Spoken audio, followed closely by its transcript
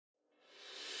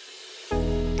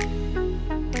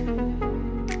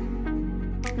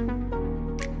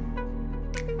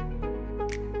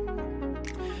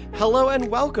Hello and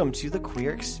welcome to The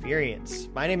Queer Experience.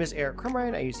 My name is Eric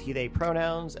Crumrine. I use he, they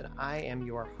pronouns, and I am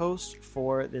your host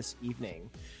for this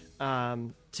evening.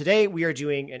 Today we are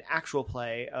doing an actual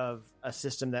play of a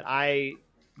system that I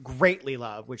greatly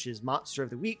love, which is Monster of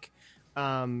the Week,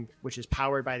 which is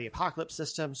powered by the Apocalypse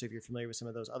system. So if you're familiar with some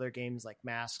of those other games like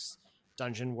Masks,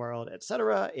 Dungeon World,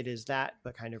 etc., it is that,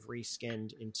 but kind of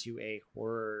reskinned into a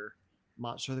horror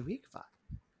Monster of the Week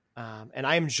vibe. And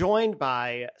I am joined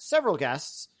by several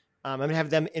guests. I'm going to have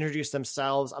them introduce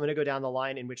themselves. I'm going to go down the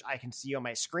line in which I can see on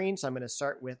my screen. So I'm going to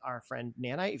start with our friend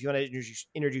Nanite. If you want to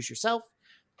introduce yourself,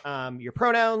 your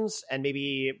pronouns, and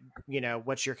maybe,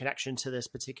 what's your connection to this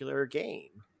particular game?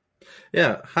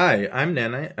 Yeah. Hi, I'm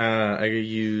Nanite. I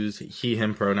use he,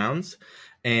 him pronouns,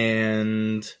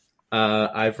 and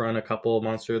I've run a couple of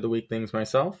Monster of the Week things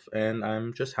myself, and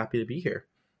I'm just happy to be here.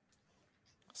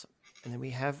 Awesome. And then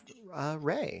we have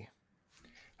Ray.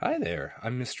 Hi there.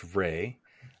 I'm Mr. Ray.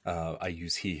 I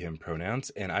use he, him pronouns,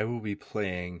 and I will be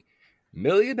playing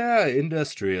millionaire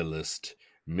industrialist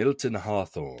Milton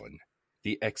Hawthorne,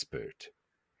 the expert.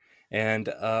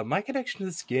 And my connection to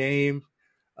this game,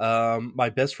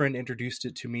 my best friend introduced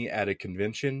it to me at a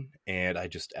convention, and I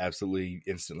just absolutely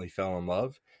instantly fell in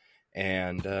love.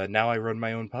 And now I run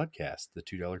my own podcast, the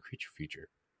 $2 Creature Feature.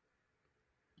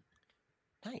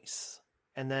 Nice.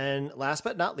 And then last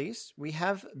but not least, we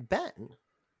have Ben.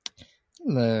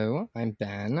 Hello, I'm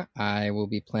Ben. I will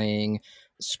be playing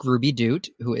Scrooby Doot,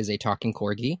 who is a talking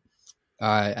corgi,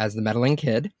 as the meddling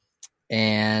kid.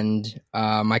 And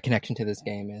my connection to this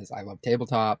game is I love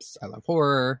tabletops, I love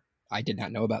horror. I did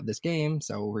not know about this game,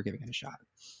 so we're giving it a shot.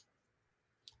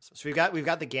 So we've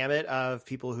got the gamut of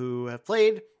people who have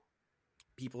played,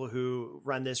 people who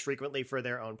run this frequently for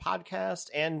their own podcast,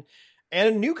 and a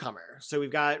newcomer. So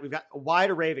we've got a wide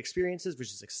array of experiences,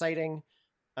 which is exciting.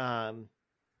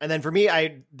 And then for me,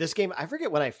 this game, I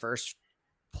forget when I first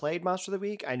played Monster of the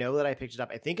Week. I know that I picked it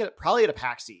up, I think probably at a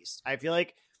PAX East. I feel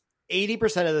like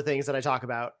 80% of the things that I talk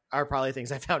about are probably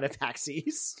things I found at PAX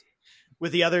East,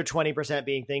 with the other 20%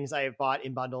 being things I have bought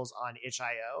in bundles on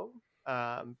itch.io,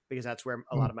 because that's where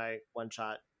a lot of my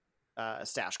one-shot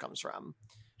stash comes from.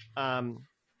 But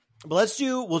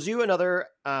we'll do another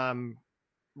round.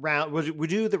 We'll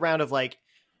do the round of like,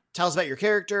 tell us about your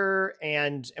character,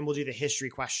 and we'll do the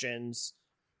history questions.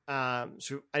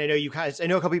 So I know you guys, I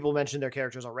know a couple people mentioned their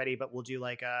characters already, but we'll do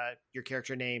like your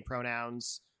character name,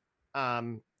 pronouns,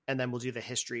 and then we'll do the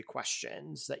history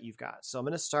questions that you've got. So I'm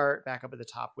going to start back up at the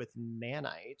top with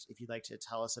Nanite, if you'd like to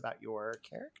tell us about your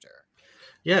character.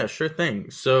 Yeah, sure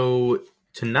thing. So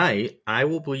tonight I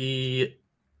will be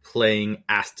playing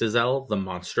Astazel the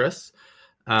Monstrous.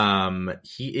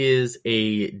 He is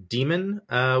a demon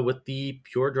with the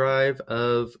pure drive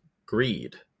of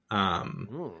greed.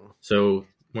 So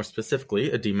more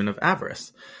specifically, a demon of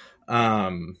avarice.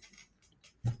 I'm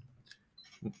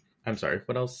sorry,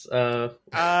 what else?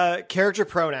 Character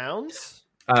pronouns.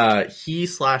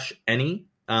 He/any.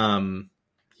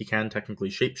 He can technically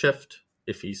shapeshift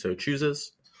if he so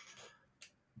chooses.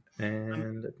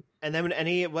 And then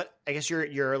I guess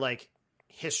your like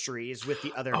histories with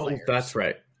the other players. Oh, that's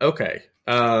right. Okay.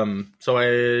 So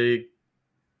I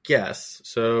guess,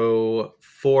 so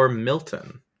for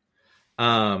Milton,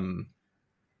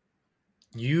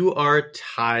 you are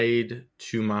tied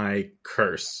to my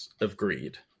curse of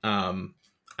greed. At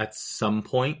some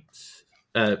point,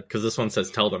 because this one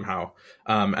says tell them how.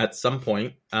 At some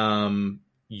point,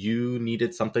 you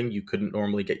needed something you couldn't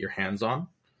normally get your hands on,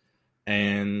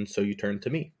 and so you turned to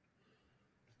me.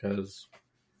 Because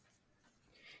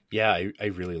yeah, I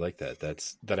really like that.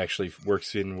 That actually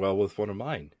works in well with one of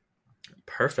mine.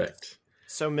 Perfect.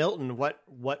 So Milton, what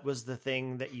was the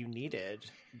thing that you needed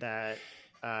that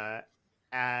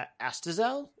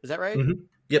Astazel, is that right? Mm-hmm.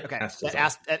 Yep. Okay.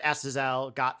 Astazel. That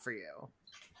Astazel got for you.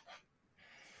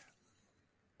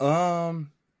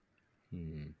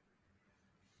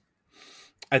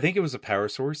 I think it was a power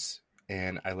source,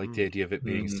 and I like the idea of it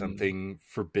being something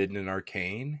forbidden and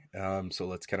arcane. So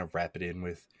let's kind of wrap it in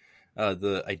with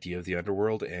the idea of the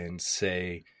underworld and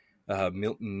say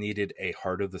Milton needed a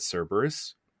Heart of the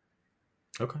Cerberus.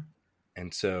 Okay.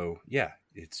 And so, yeah,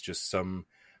 it's just some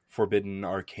forbidden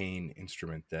arcane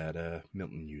instrument that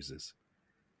Milton uses.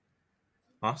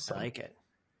 Awesome. I like it.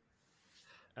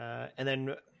 And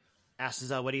then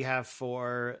Astazel, what do you have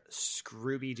for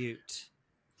Scrooby Doot?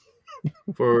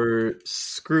 For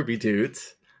Scrooby Doot,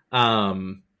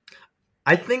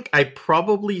 I think I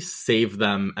probably saved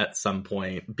them at some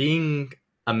point. Being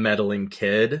a meddling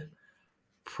kid,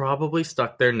 probably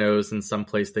stuck their nose in some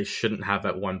place they shouldn't have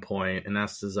at one point, and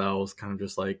Astazel was kind of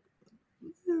just like,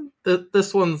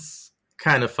 this one's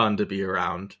kind of fun to be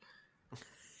around.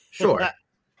 Sure.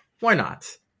 Why not?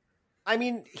 I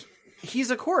mean,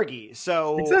 he's a corgi,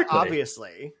 so Exactly.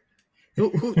 obviously.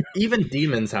 Even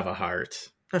demons have a heart.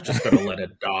 Not just gonna let a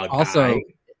dog Also, die.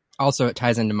 also, it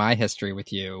ties into my history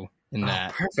with you in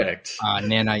that Perfect.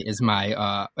 Nanite is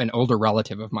my an older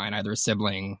relative of mine, either a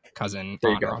sibling, cousin,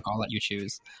 There you aunt, or go. uncle. I'll let you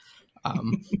choose.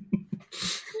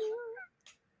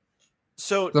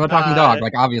 So, So a talking dog,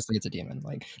 like obviously it's a demon.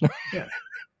 Like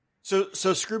so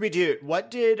Scooby Doo, what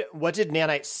did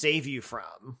Nanite save you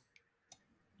from?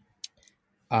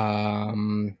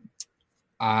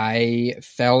 I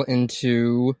fell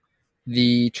into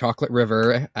the chocolate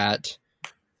river at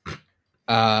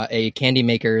a candy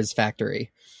maker's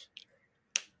factory,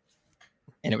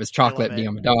 and it was chocolate it.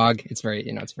 being a dog. It's very,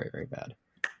 it's very, very bad.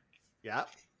 Yeah.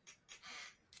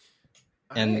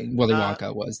 And Alright, Willy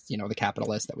Wonka was, the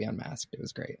capitalist that we unmasked. It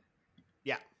was great.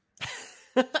 Yeah.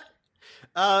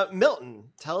 Milton,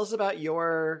 tell us about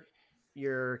your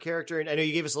character. And I know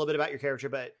you gave us a little bit about your character,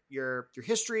 but your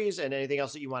histories and anything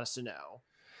else that you want us to know.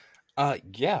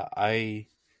 Yeah, I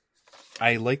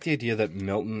like the idea that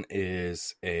Milton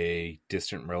is a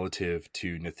distant relative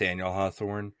to Nathaniel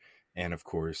Hawthorne, and of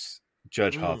course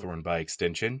Judge Hawthorne by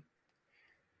extension.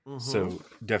 Mm-hmm. So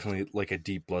definitely like a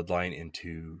deep bloodline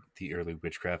into the early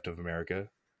witchcraft of America,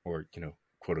 or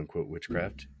quote unquote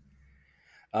witchcraft.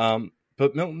 But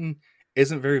Milton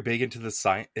isn't very big into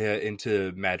the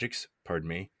into magics. Pardon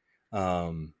me.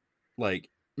 Like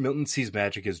Milton sees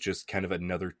magic as just kind of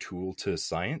another tool to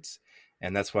science,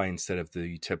 and that's why instead of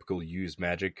the typical use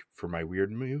magic for my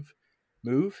weird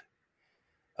move,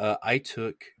 I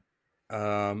took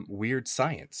weird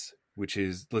science, which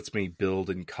lets me build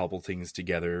and cobble things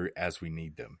together as we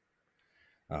need them.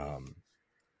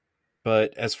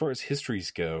 But as far as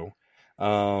histories go,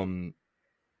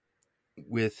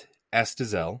 with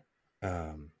Astazel,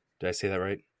 did I say that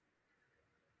right?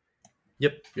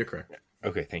 Yep, you're correct.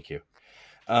 Okay, thank you.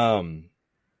 I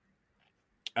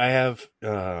have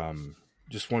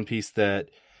just one piece that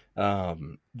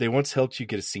they once helped you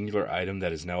get a singular item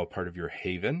that is now a part of your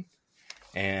haven.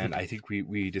 And I think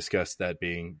we discussed that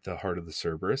being the Heart of the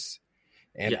Cerberus.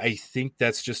 And Yes. I think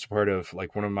that's just a part of,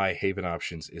 like, one of my haven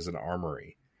options is an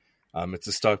armory. It's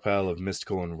a stockpile of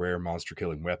mystical and rare monster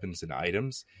killing weapons and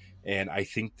items. And I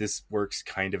think this works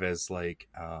kind of as like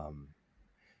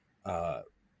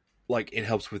it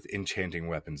helps with enchanting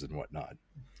weapons and whatnot.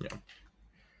 Yeah.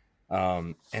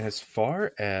 And as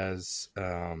far as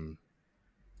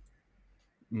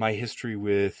my history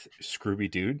with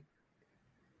Scooby Doo,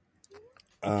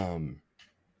 I'm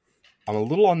a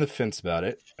little on the fence about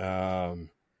it,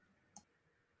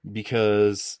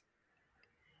 because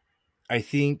I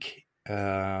think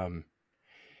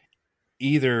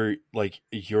either like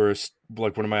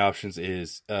one of my options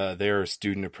is they're a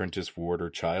student, apprentice, ward, or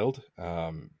child.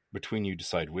 Between you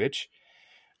decide which,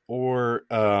 or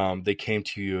they came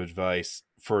to you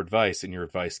for advice, and your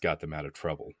advice got them out of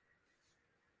trouble.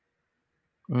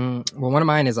 Well, one of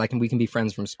mine is we can be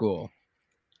friends from school.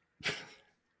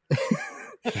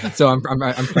 So I'm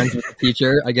friends with the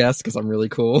teacher, I guess, because I'm really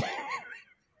cool.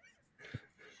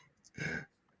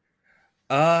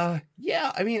 Yeah,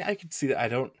 I mean, I could see that. I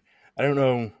don't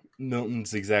know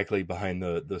Milton's exactly behind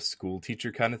the school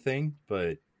teacher kind of thing,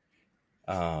 but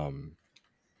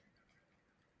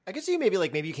I could see maybe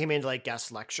you came in to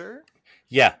guest lecture.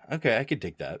 yeah, okay, I could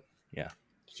dig that. Yeah.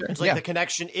 Sure. It's the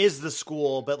connection is the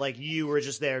school, but you were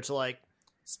just there to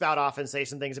spout off and say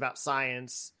some things about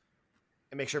science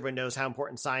and make sure everyone knows how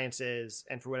important science is.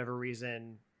 And for whatever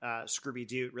reason, Scooby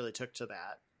Doo really took to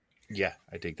that. Yeah,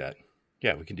 I dig that.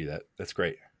 Yeah, we can do that. That's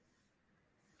great.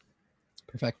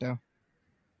 Perfecto.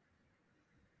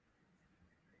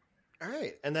 All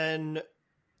right. And then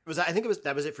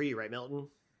that was it for you, right, Milton?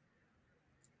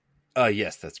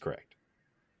 Yes, that's correct.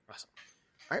 Awesome.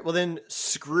 All right. Well, then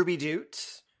Scooby Doo.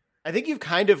 I think you've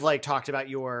kind of talked about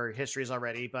your histories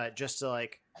already, but just to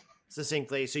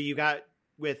succinctly. So you got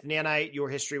with Nanite, your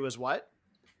history was what?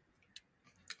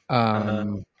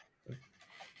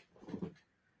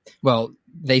 Well,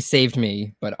 they saved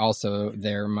me, but also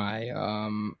they're my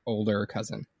older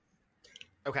cousin.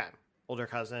 Okay. Older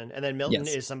cousin. And then Milton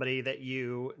Yes. is somebody that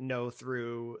you know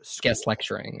through school. Guest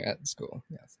lecturing at school.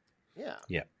 Yes. Yeah.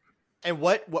 Yeah. And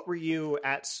what were you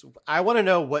at? I want to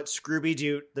know what Scooby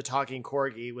Doo, the talking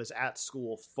corgi, was at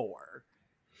school for.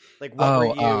 What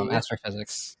were you?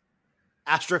 Astrophysics.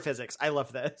 Astrophysics. I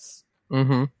love this.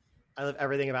 Mm-hmm. I love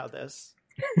everything about this.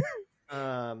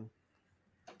 All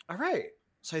right.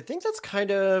 So I think that's kind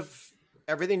of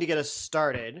everything to get us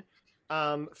started.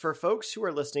 For folks who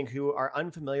are listening who are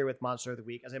unfamiliar with Monster of the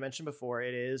Week, as I mentioned before,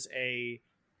 it is a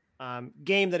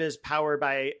game that is powered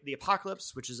by the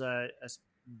Apocalypse, which is a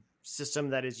system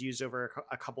that is used over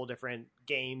a couple different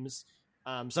games,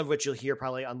 some of which you'll hear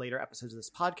probably on later episodes of this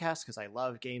podcast, because I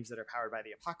love games that are powered by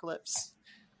the apocalypse.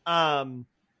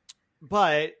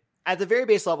 But at the very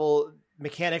base level,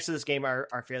 mechanics of this game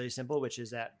are fairly simple, which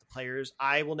is that the players,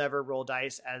 I will never roll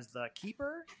dice as the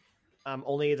keeper.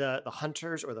 Only the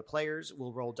hunters or the players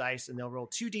will roll dice, and they'll roll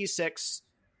 2d6,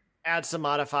 add some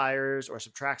modifiers or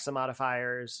subtract some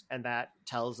modifiers, and that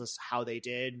tells us how they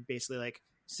did. Basically, like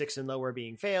 6 and lower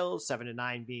being fails, 7 and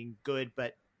 9 being good,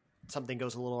 but something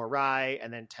goes a little awry,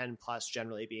 and then 10 plus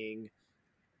generally being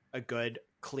a good,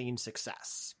 clean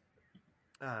success.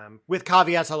 With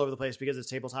caveats all over the place because it's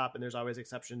tabletop and there's always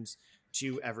exceptions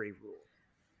to every rule.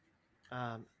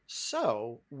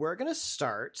 So we're going to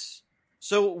start.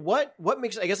 So what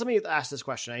makes, I guess let me ask this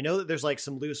question. I know that there's like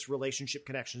some loose relationship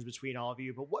connections between all of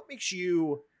you, but what makes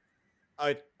you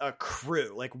a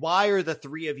crew? Like, why are the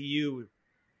three of you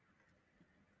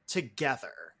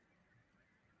together?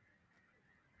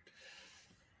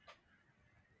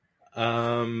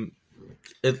 At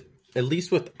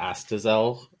least with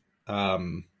Astazel,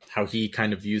 how he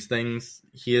kind of views things,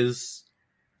 he is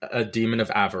a demon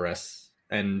of avarice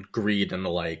and greed and the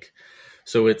like.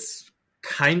 So it's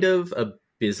kind of a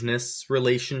business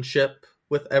relationship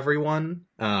with everyone,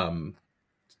 to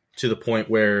the point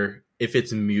where if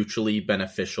it's mutually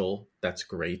beneficial, that's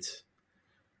great.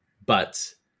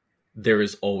 But there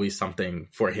is always something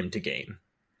for him to gain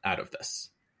out of this,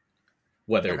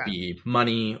 whether it be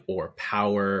money or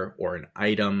power or an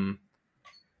item.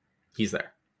 He's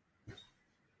there.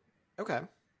 Okay.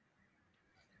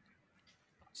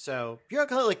 So you're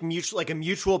kind of like a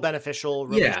mutual beneficial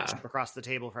relationship across the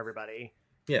table for everybody.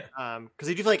 Yeah. Because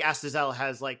I do feel like Astazel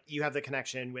has, like, you have the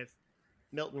connection with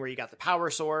Milton where you got the power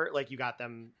sword, like you got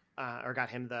them or got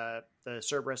him the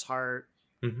Cerberus heart.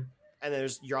 Mm-hmm. And then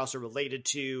you're also related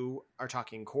to our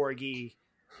talking Corgi.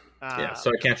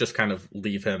 So I can't just kind of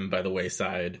leave him by the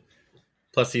wayside.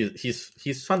 Plus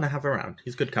he's fun to have around.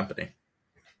 He's good company.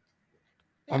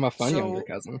 I'm a fun younger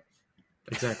cousin.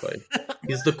 Exactly.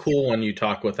 He's the cool one you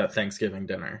talk with at Thanksgiving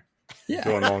dinner. Yeah.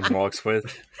 Going on walks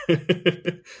with.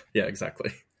 Yeah,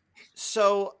 exactly.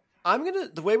 So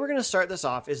the way we're going to start this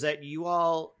off is that you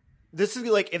all, this is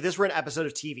like, if this were an episode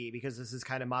of TV, because this is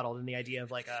kind of modeled in the idea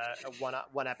of like a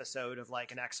one episode of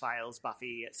like an X-Files,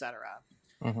 Buffy, etc.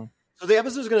 Mm-hmm. So the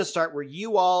episode is going to start where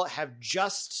you all have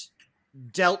just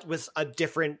dealt with a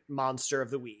different monster of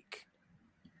the week.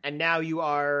 And now you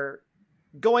are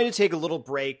going to take a little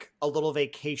break, a little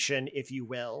vacation, if you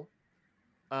will.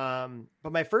 But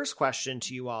my first question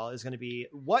to you all is going to be,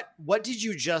 what did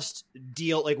you just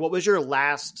deal? Like, what was your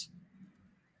last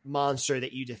monster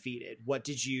that you defeated? What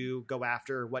did you go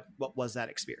after? What was that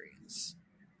experience?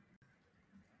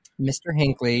 Mr.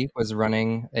 Hinckley was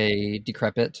running a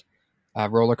decrepit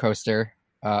roller coaster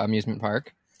amusement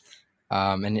park.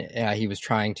 And he was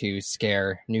trying to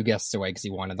scare new guests away because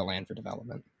he wanted the land for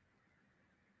development.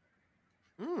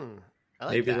 I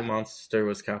like Maybe that. the monster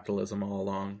was capitalism all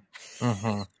along.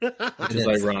 Uh-huh. Which is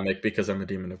ironic because I'm a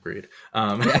demon of greed.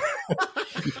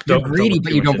 You're greedy,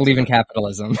 but you don't believe in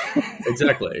capitalism.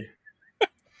 Exactly.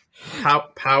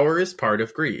 Power is part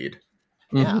of greed.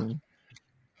 Yeah. Mm-hmm.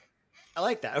 I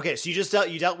like that. Okay, so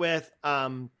you dealt with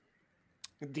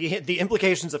the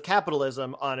implications of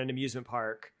capitalism on an amusement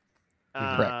park.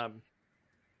 Correct.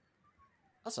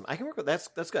 Awesome. I can work with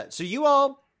that's good. So you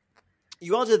all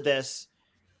did this.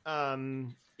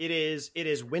 It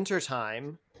is winter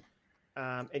time,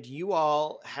 and you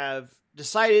all have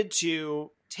decided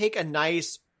to take a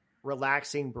nice,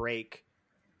 relaxing break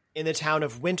in the town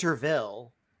of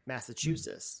Winterville,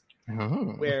 Massachusetts,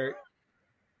 where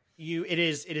it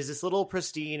is this little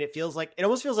pristine. It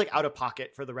almost feels like out of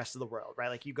pocket for the rest of the world, right?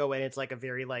 Like you go in, it's like a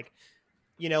very like,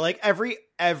 like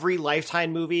every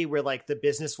Lifetime movie where like the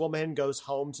businesswoman goes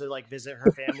home to like visit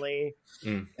her family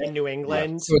in New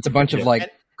England. Yeah. So it's a bunch of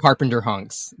like carpenter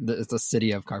hunks. It's a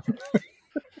city of carpenter.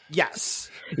 Yes.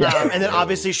 Yeah. And then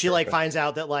obviously she like finds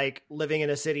out that like living in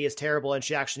a city is terrible and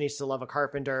she actually needs to love a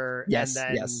carpenter. Yes. And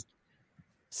then yes.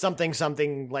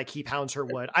 Something like he pounds her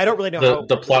wood. I don't really know how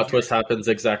the plot twist happens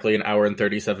exactly an hour and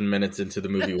 37 minutes into the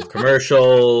movie with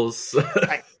commercials.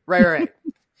 Right.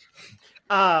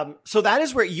 So that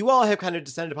is where you all have kind of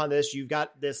descended upon this. You've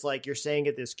got this, like you're saying,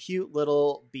 at this cute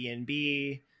little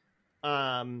B&B.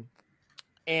 And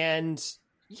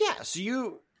yeah, so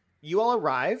you all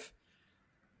arrive.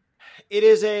 It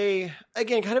is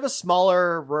again, kind of a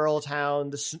smaller rural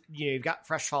town. You've got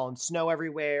fresh fallen snow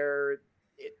everywhere.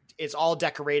 It's all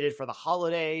decorated for the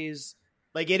holidays.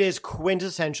 Like it is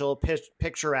quintessential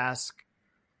picturesque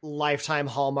Lifetime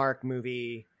Hallmark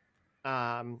movie,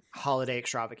 holiday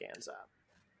extravaganza.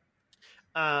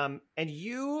 And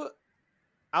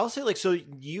I'll say like, so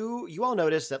you all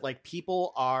notice that like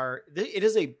people are,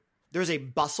 there's a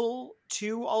bustle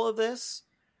to all of this.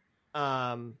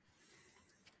 And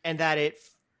that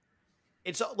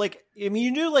it's like, I mean,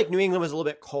 you knew like New England was a little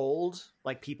bit cold.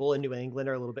 Like people in New England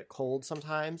are a little bit cold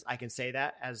sometimes. I can say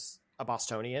that as a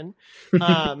Bostonian.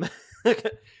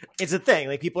 It's a thing.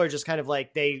 Like people are just kind of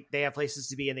like, they have places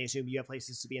to be and they assume you have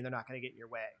places to be and they're not going to get in your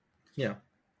way. Yeah.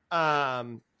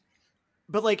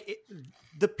 But like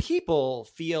the people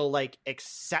feel like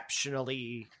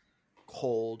exceptionally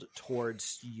cold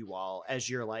towards you all as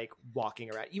you're like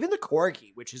walking around. Even the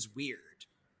corgi, which is weird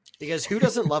because who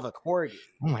doesn't love a corgi?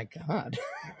 Oh my God.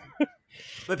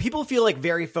 But people feel like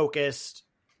very focused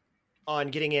on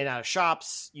getting in and out of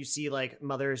shops. You see like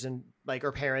mothers and like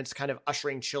or parents kind of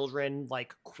ushering children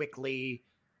like quickly,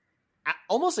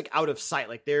 almost like out of sight.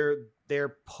 Like they're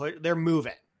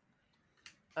moving.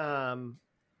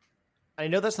 I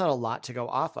know that's not a lot to go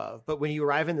off of, but when you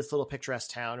arrive in this little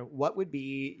picturesque town, what would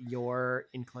be your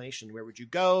inclination? Where would you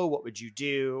go? What would you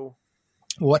do?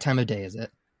 What time of day is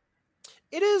it?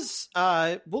 It is,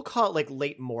 we'll call it like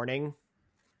late morning.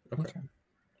 Okay.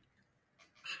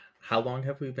 How long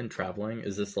have we been traveling?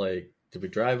 Is this like, did we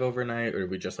drive overnight or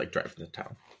did we just like drive into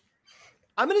town?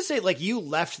 I'm going to say like you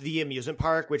left the amusement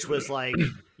park, which was like,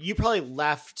 you probably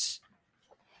left,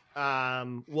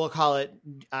 we'll call it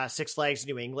Six Flags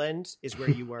New England is where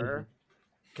you were.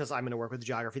 Because I'm going to work with the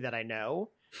geography that I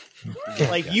know.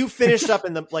 Like you finished up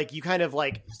in the, like you kind of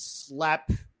like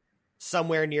slept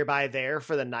somewhere nearby there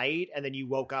for the night. And then you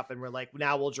woke up and were like,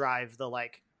 now we'll drive the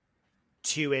like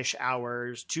 2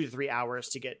 to 3 hours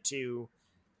to get to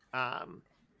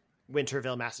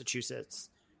Winterville, Massachusetts.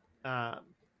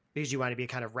 Because you want to be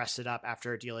kind of rested up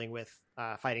after dealing with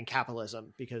fighting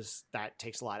capitalism, because that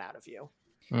takes a lot out of you.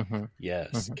 Mm-hmm.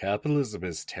 Yes, capitalism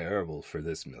is terrible for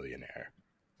this millionaire.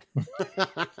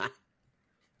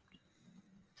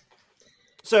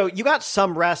 So you got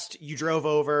some rest. You drove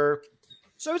over.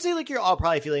 So I would say like you're all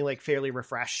probably feeling like fairly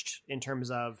refreshed in terms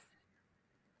of,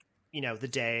 you know, the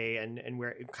day and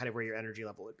where kind of where your energy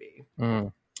level would be.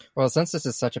 Mm. Well, since this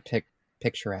is such a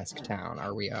picturesque town,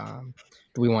 are we?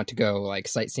 Do we want to go like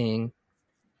sightseeing?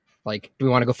 Like, do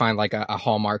we want to go find like a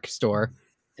Hallmark store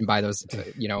and buy those,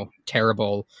 you know,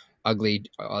 terrible, ugly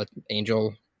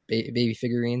angel baby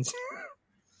figurines?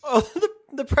 Oh,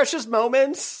 the precious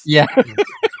moments. Yeah.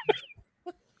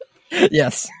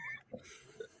 Yes.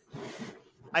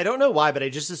 I don't know why, but I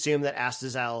just assume that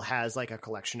Astazel has like a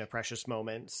collection of precious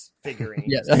moments figurines.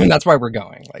 Yeah, I mean, that's why we're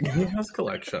going. Like, He has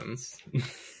collections.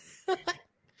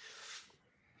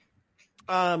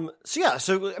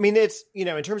 So I mean, it's, you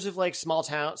know, in terms of like small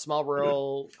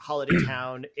rural holiday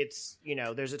town, it's, you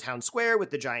know, there's a town square with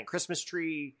the giant Christmas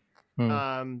tree.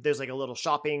 There's like a little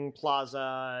shopping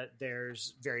plaza.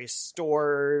 There's various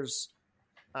stores,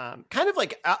 kind of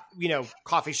like, you know,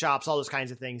 coffee shops, all those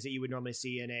kinds of things that you would normally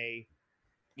see in a,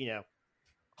 you know,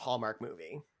 Hallmark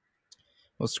movie.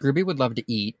 well, Scrooby would love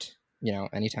to eat, you know,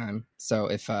 anytime. So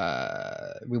if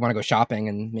we want to go shopping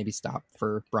and maybe stop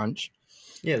for brunch.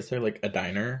 Yeah, is there like a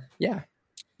diner? Yeah.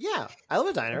 Yeah, I love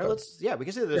a diner. Okay. We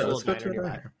can say there's a little let's go diner to a nearby.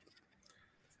 diner.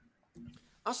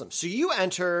 Awesome. So you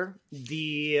enter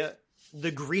the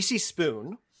Greasy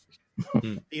Spoon,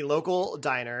 the local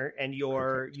diner, and you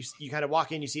kind of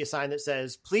walk in. You see a sign that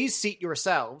says, "Please seat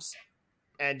yourselves,"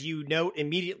 and you note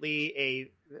immediately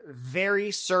a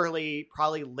very surly,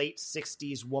 probably late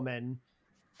 60s woman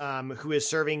who is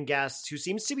serving guests, who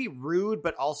seems to be rude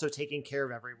but also taking care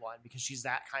of everyone because she's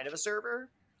that kind of a server.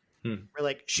 Where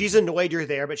like she's annoyed you're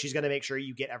there, but she's going to make sure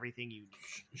you get everything you need.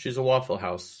 She's a Waffle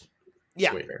House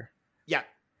waiter. Yeah.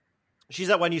 She's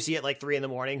that one you see at like 3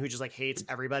 a.m. who just like hates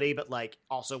everybody, but like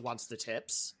also wants the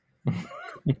tips.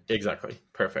 Exactly.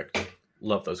 Perfect.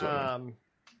 Love those women.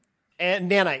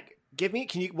 And Nanite,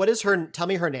 tell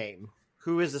me her name.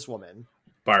 Who is this woman?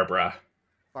 Barbara.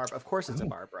 Of course it's a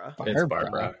Barbara. It's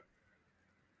Barbara.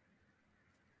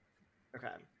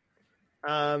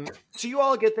 Okay. So you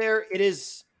all get there.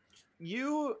 It's a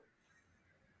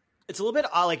little bit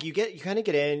odd. Like you kind of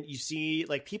get in, you see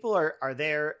like people are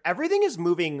there. Everything is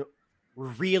moving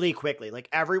really quickly. Like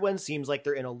everyone seems like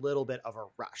they're in a little bit of a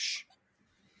rush.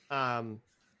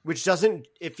 Which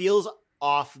it feels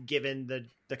off given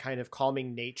the kind of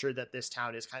calming nature that this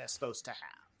town is kind of supposed to have.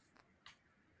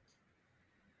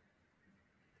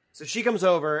 So she comes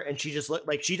over and she just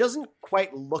she doesn't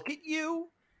quite look at you.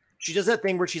 She does that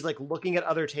thing where she's like looking at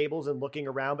other tables and looking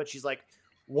around, but she's like,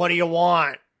 "What do you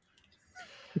want?"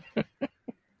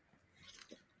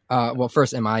 Well,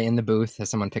 first, am I in the booth? Has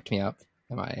someone picked me up?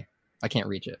 I can't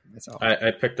reach it myself.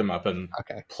 I picked him up and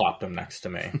Okay. plopped him next to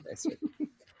me. Okay, sweet.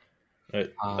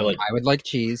 I like. I would like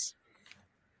cheese.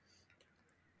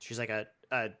 She's like a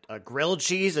grilled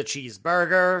cheese, a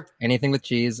cheeseburger. Anything with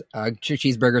cheese.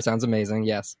 Cheeseburger sounds amazing.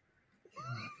 Yes.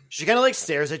 She kind of like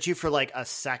stares at you for like a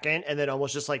second and then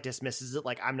almost just like dismisses it.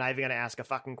 Like, I'm not even going to ask a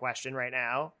fucking question right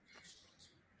now.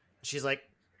 She's like,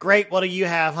 great. What do you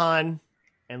have, hon?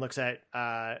 And looks at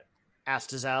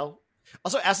Astazel.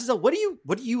 Also, Astazel, what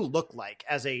do you look like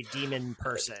as a demon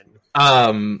person?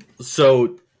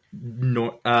 So,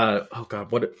 no, oh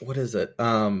god, what is it?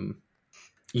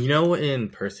 You know, in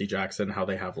Percy Jackson, how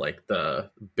they have like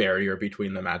the barrier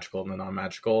between the magical and the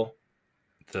non-magical.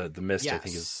 The mist, Yes. I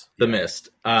think, is The mist.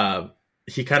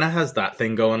 He kind of has that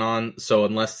thing going on. So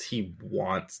unless he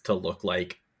wants to look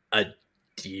like a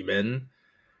demon,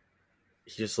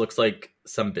 he just looks like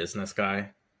some business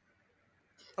guy.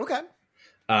 Okay.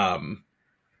 And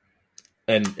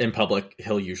in public,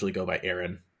 he'll usually go by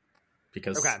Aaron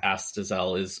because Okay.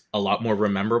 Astazel is a lot more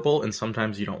memorable, and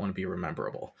sometimes you don't want to be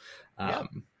rememberable.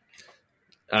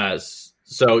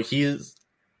 So he's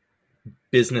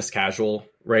business casual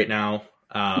right now.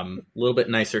 A little bit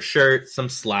nicer shirt, some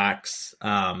slacks,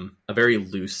 a very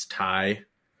loose tie.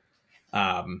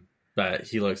 But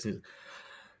he looks.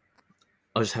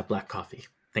 I'll just have black coffee,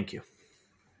 thank you.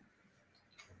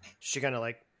 She kind of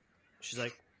like, she's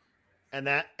like, and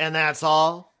that's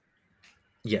all.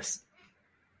 Yes.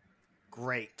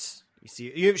 Great.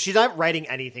 She's not writing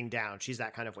anything down. She's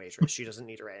that kind of waitress. She doesn't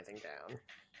need to write anything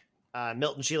down.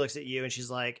 Milton, she looks at you and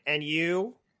she's like, and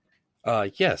you?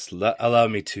 Yes, allow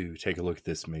me to take a look at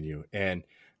this menu. And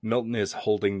Milton is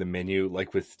holding the menu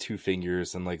like with two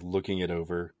fingers and like looking it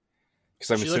over.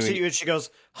 Because She looks at you and she goes,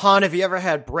 hon, have you ever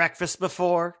had breakfast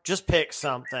before? Just pick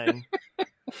something.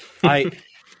 I'm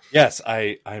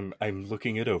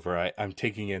looking it over. I'm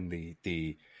taking in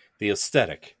the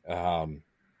aesthetic.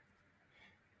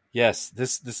 Yes,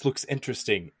 this looks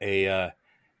interesting. A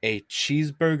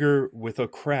cheeseburger with a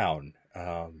crown.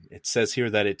 It says here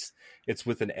that it's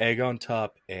with an egg on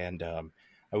top, and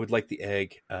I would like the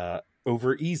egg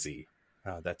over easy.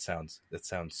 That sounds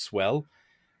swell.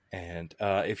 And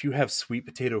if you have sweet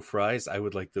potato fries, I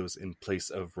would like those in place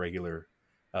of regular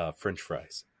French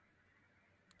fries.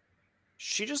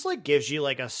 She just like gives you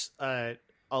like a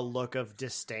look of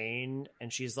disdain,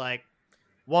 and she's like,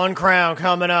 one crown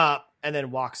coming up, and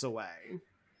then walks away.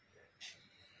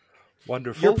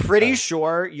 Wonderful. You're pretty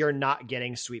sure you're not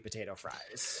getting sweet potato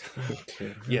fries.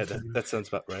 Yeah, that sounds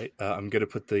about right. I'm gonna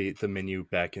put the menu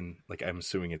back in. Like, I'm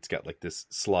assuming it's got like this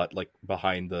slot like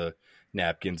behind the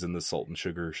napkins and the salt and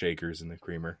sugar shakers and the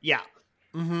creamer. Yeah.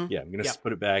 Mm-hmm. Yeah, I'm gonna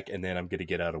put it back, and then I'm gonna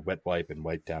get out a wet wipe and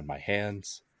wipe down my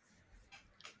hands.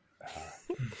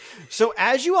 So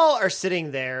as you all are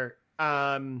sitting there,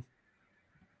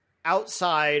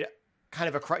 outside, kind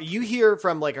of across, you hear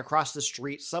from like across the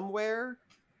street somewhere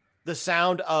the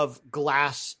sound of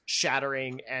glass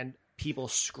shattering and people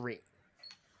scream.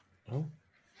 Oh.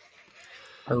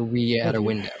 Are we at a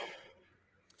window?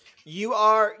 You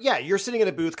are, yeah, you're sitting in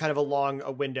a booth kind of along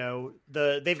a window.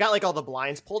 They've got like all the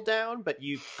blinds pulled down, but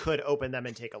you could open them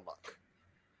and take a look.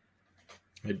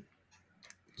 I'd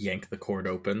yank the cord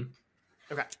open.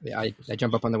 Okay. Yeah, I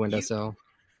jump up on the windowsill.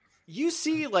 You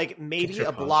see like maybe Get your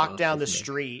a paws block off down of the me.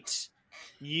 street,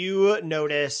 you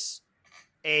notice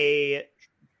the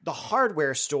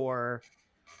hardware store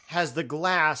has the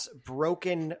glass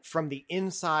broken from the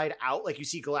inside out. Like you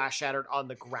see glass shattered on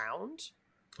the ground.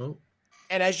 Oh.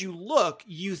 And as you look,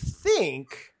 you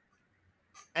think,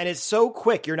 and it's so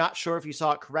quick, you're not sure if you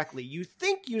saw it correctly. You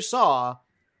think you saw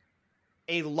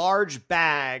a large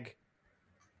bag,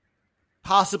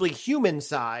 possibly human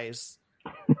size,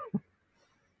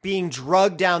 being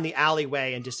drugged down the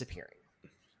alleyway and disappearing.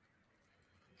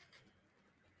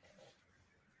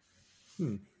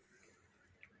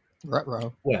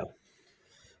 Ruh-roh. Well,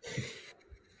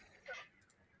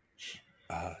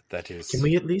 That is. can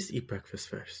we at least eat breakfast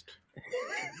first?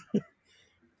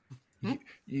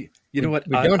 You know what?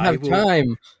 We don't have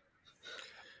time.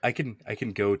 I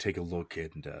can go take a look,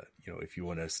 and if you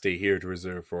want to stay here to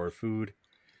reserve for our food,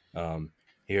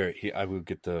 here I will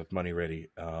get the money ready.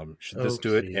 Should this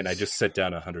do it? And I please. just set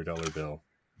down $100 bill.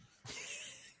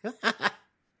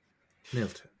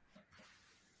 Milton.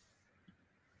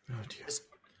 Oh dear.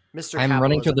 Mr. I'm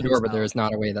running to Capitalism the door, but himself. there is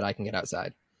not a way that I can get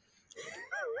outside.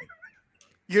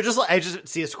 You're just like, I just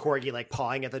see this corgi like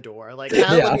pawing at the door, like,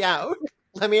 let me out.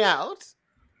 Let me out.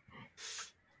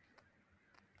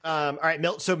 All right,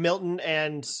 so Milton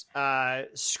and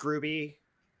Scrooby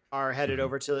are headed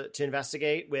over to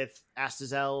investigate with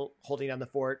Astazel holding down the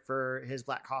fort for his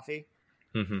black coffee.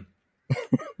 Mm-hmm.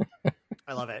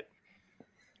 I love it.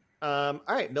 All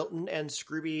right, Milton and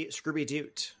Scrooby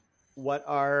Doot. what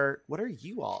are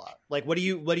you all up? Like, what are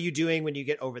you doing when you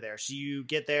get over there? So you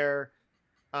get there.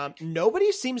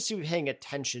 Nobody seems to be paying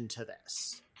attention to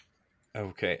this.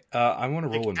 Okay. I want to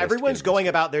roll. Like, everyone's going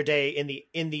about their day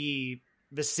in the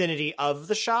vicinity of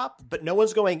the shop, but no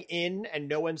one's going in, and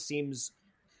no one seems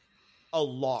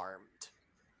alarmed.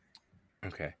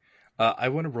 Okay. I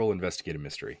want to roll investigate a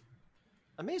mystery.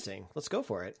 Amazing. Let's go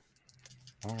for it.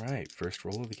 All right. First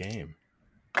roll of the game.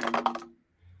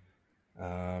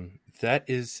 That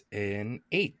is an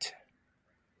 8.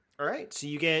 All right. So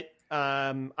you get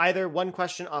either one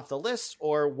question off the list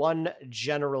or one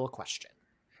general question.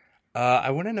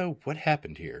 I want to know what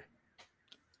happened here.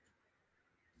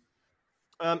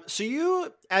 So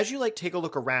you, as you like take a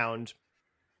look around,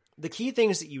 the key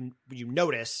things that you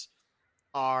notice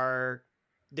are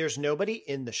there's nobody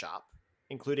in the shop,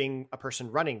 including a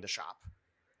person running the shop.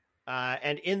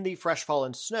 And in the fresh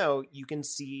fallen snow, you can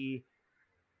see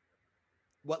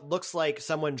what looks like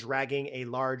someone dragging a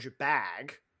large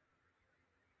bag.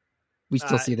 We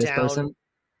still see this down... person?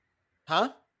 Huh?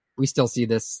 We still see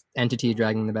this entity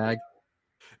dragging the bag?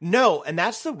 No, and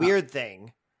that's the weird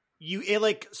thing. It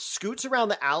like scoots around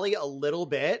the alley a little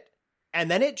bit,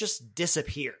 and then it just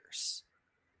disappears.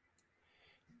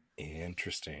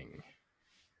 Interesting.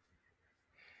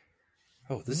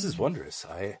 Oh, this is wondrous.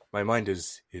 My mind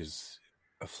is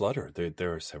aflutter.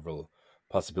 There are several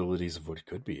possibilities of what it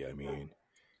could be. I mean,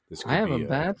 this could I have be a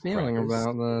bad feeling Krampus.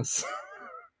 about this.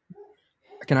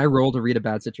 Can I roll to read a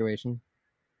bad situation?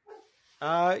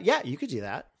 Yeah, you could do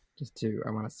that. I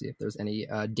want to see if there's any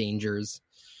dangers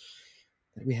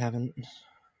that we haven't.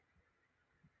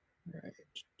 All right.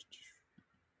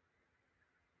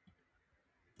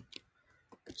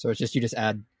 So it's just you just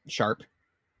add sharp.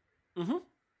 Mm-hmm.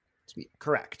 Sweet.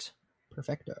 Correct.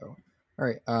 Perfecto. All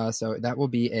right. So that will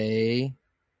be a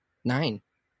 9.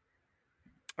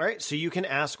 All right. So you can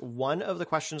ask one of the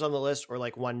questions on the list or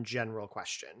like one general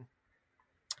question.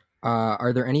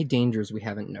 Are there any dangers we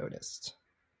haven't noticed?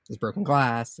 There's broken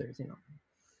glass. There's,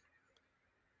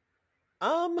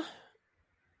 I'm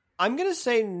gonna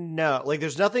say no. Like,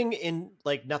 there's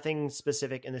nothing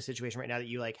specific in the situation right now that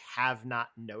you like have not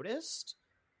noticed.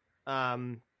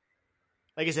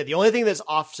 Like I said, the only thing that's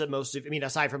off to most of,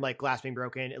 aside from like glass being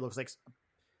broken, it looks like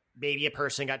maybe a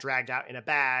person got dragged out in a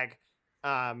bag.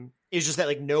 It's just that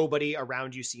like nobody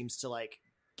around you seems to like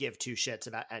give two shits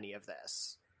about any of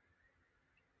this.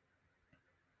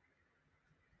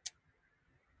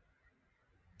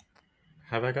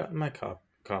 Have I gotten my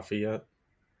coffee yet?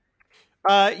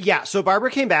 Yeah. So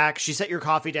Barbara came back. She set your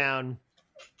coffee down,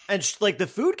 and the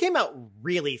food came out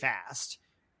really fast.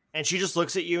 And she just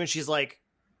looks at you and she's like,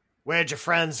 "Where'd your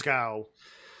friends go?"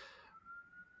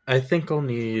 I think I'll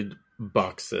need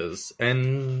boxes.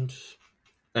 And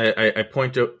I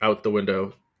point out the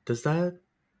window. Does that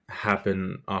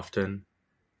happen often?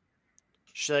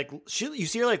 You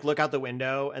see her like look out the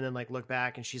window and then like look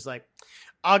back, and she's like,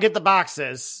 "I'll get the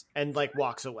boxes," and like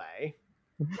walks away.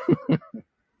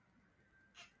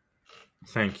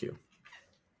 Thank you.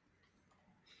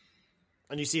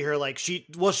 And you see her like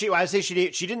I say she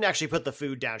didn't actually put the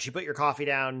food down. She put your coffee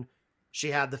down. She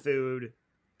had the food.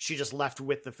 She just left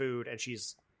with the food, and you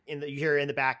hear her in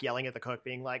the back yelling at the cook,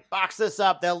 being like, "Box this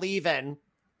up, they're leaving."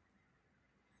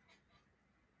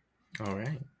 All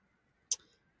right.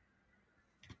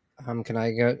 Can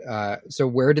I go? So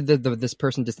where did this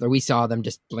person we saw them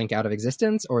just blink out of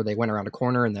existence, or they went around a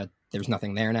corner and there's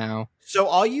nothing there now? So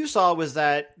all you saw was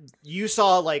that you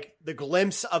saw like the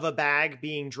glimpse of a bag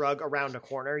being dragged around a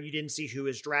corner. You didn't see who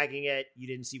was dragging it. You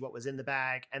didn't see what was in the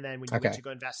bag. And then when you went to go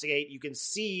investigate, you can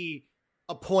see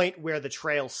a point where the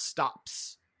trail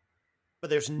stops,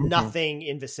 but there's nothing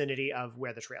in vicinity of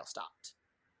where the trail stopped.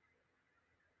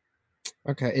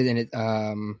 Okay.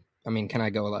 And can I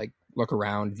go like look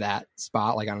around that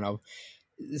spot? Like, I don't know,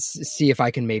 see if I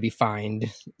can maybe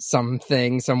find some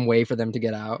way for them to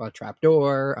get out, a trap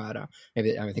door. I don't know.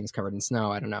 Maybe everything's covered in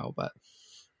snow. I don't know, but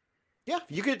yeah,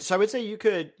 you could. So I would say you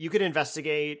could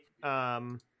investigate.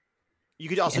 You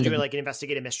could also do like an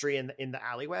investigate a mystery in the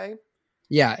alleyway.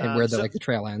 Yeah, and where the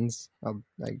trail ends. I'll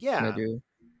do.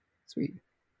 Sweet.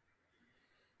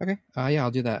 Okay. Yeah,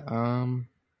 I'll do that. I'll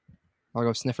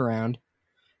go sniff around.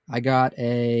 I got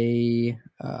it's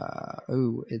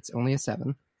only a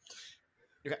 7.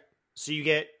 Okay. So you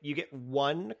get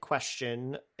one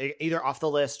question, either off the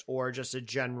list or just a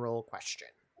general question.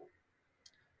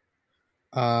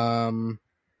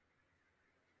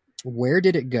 Where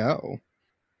did it go?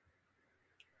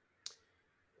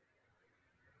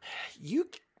 You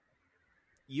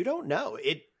don't know.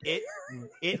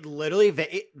 It literally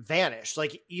it vanished.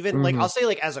 Like, even like, I'll say,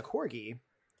 like, as a corgi,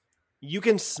 you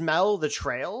can smell the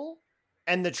trail,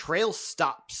 and the trail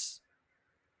stops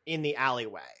in the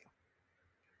alleyway.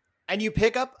 And you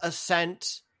pick up a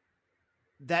scent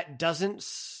that doesn't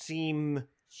seem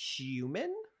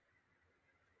human,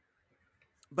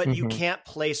 but you can't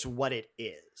place what it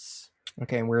is.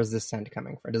 Okay, and where is this scent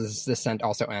coming from? Does this scent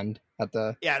also end at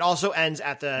the? Yeah, it also ends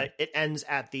at the end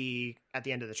of the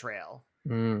trail.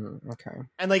 Okay.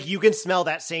 And like you can smell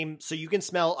that same, so you can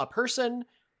smell a person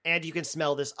and you can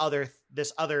smell this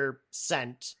other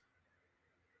scent.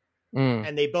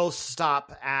 And they both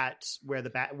stop at where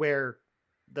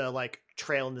the like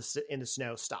trail in the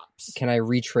snow stops. Can I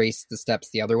retrace the steps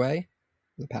the other way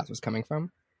the path was coming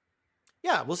from?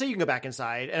 Yeah, we'll say you can go back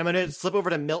inside, and I'm going to slip over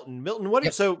to Milton. Milton, what?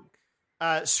 Yep. So,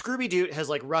 Scrooby Doot has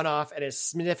like run off and is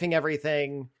sniffing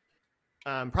everything,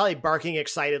 probably barking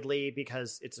excitedly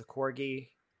because it's a corgi.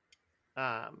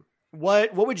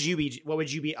 What would you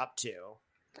be up to?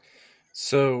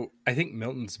 So I think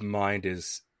Milton's mind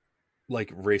is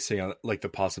like racing on like the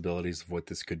possibilities of what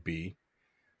this could be,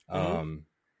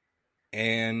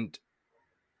 and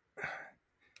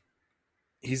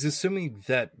he's assuming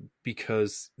that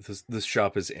because this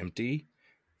shop is empty,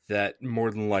 that more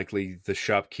than likely the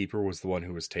shopkeeper was the one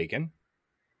who was taken.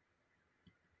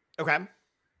 Okay.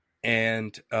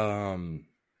 And I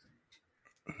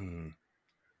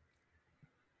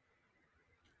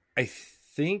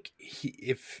think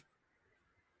he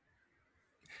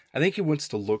wants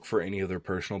to look for any other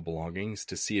personal belongings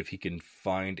to see if he can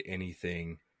find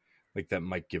anything like that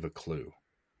might give a clue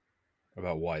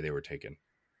about why they were taken.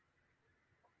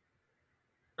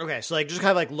 Okay, so like just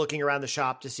kind of like looking around the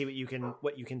shop to see what you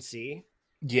can see.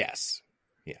 Yes.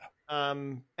 Yeah.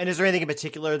 And is there anything in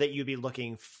particular that you'd be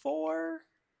looking for?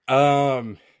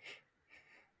 So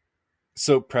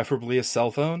preferably a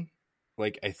cell phone.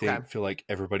 Like I feel like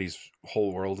everybody's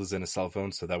whole world is in a cell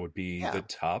phone, so that would be the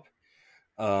top.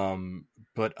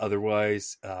 But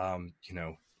otherwise, like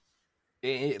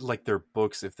their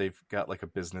books, if they've got like a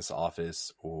business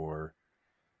office or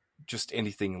just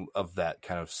anything of that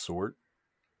kind of sort.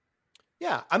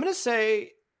 Yeah, I would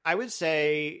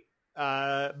say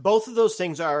both of those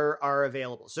things are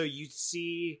available. So you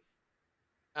see,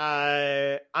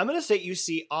 I'm going to say you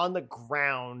see on the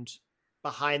ground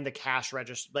behind the cash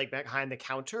register, like behind the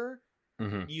counter,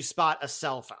 you spot a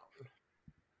cell phone.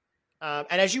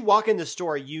 And as you walk in the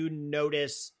store, you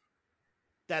notice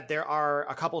that there are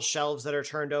a couple shelves that are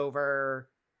turned over.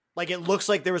 Like it looks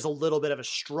like there was a little bit of a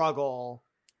struggle.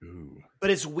 Ooh.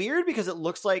 But it's weird because it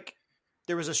looks like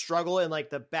there was a struggle in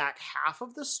like the back half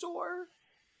of the store.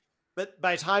 But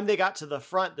by the time they got to the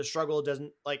front, the struggle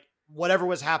doesn't, like, whatever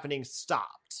was happening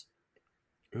stopped.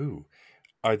 Ooh.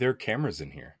 Are there cameras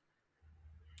in here?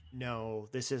 No,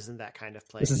 this isn't that kind of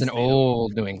place. This is an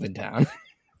old New England town.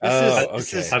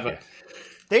 Okay.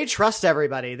 They trust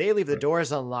everybody. They leave the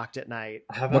doors unlocked at night.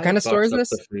 What kind of store is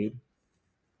this?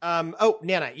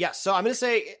 Nana. Yes. So I'm going to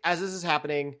say, as this is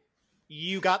happening,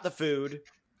 you got the food.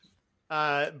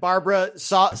 Barbara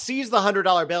sees the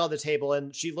 $100 bill on the table,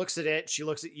 and she looks at it. She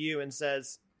looks at you and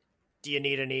says, "Do you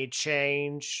need any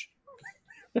change?"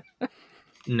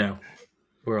 No,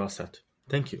 we're all set.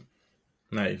 Thank you.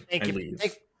 I leave.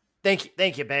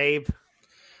 Thank you, babe.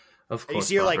 Of course. You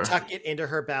see her Barbara. like tuck it into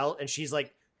her belt, and she's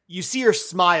like, you see her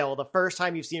smile. The first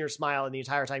time you've seen her smile in the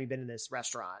entire time you've been in this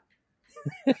restaurant.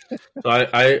 So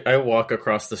I walk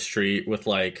across the street with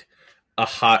like a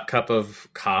hot cup of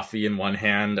coffee in one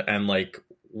hand and like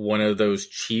one of those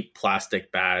cheap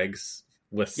plastic bags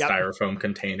with styrofoam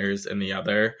containers in the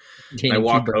other. And I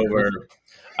walk over.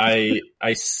 I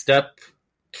step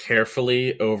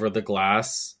carefully over the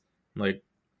glass. I'm like,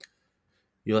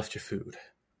 you left your food,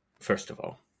 first of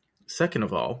all. Second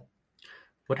of all,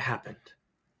 what happened?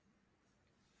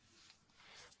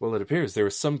 Well, it appears there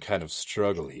was some kind of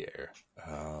struggle here.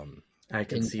 I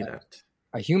can see that.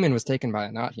 A human was taken by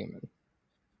a not human.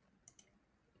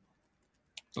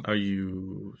 Are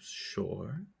you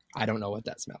sure? I don't know what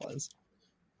that smell is,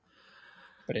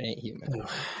 but it ain't human.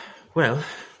 Well,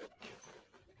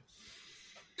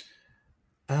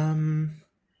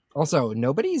 also,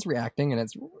 nobody's reacting, and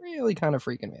it's really kind of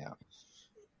freaking me out.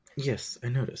 yes, I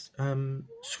noticed.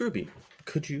 Scrooby,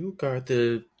 could you guard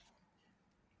the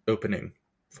opening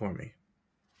for me?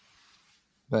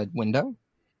 The window?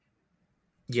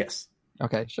 Yes.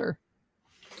 Okay, sure.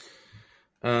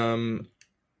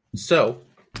 So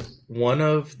one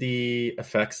of the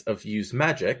effects of use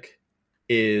magic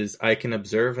is I can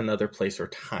observe another place or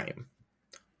time.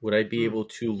 Would I be able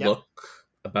to look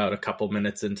about a couple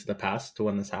minutes into the past to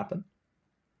when this happened?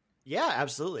 Yeah,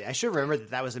 absolutely. I should remember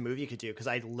that was a move you could do because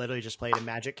I literally just played a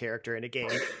magic character in a game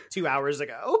 2 hours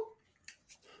ago.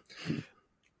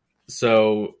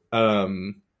 So,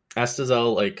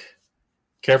 Astazel, like,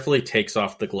 carefully takes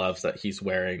off the gloves that he's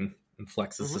wearing and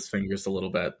flexes his fingers a little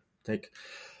bit. Like,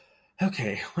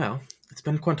 okay, well, it's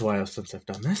been quite a while since I've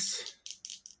done this.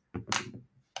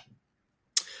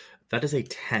 That is a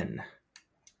 10.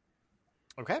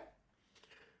 Okay.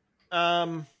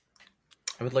 I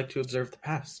would like to observe the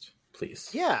past, please.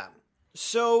 Yeah.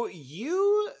 So what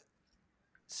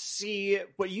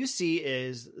you see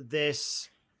is this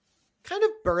kind of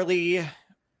burly,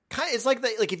 it's like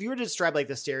if you were to describe like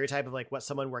the stereotype of like what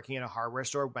someone working in a hardware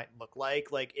store might look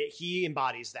like he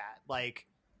embodies that. Like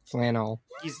Flannel.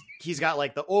 He's got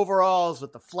like the overalls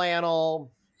with the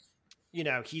flannel. You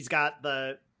know, he's got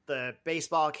the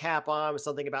baseball cap on with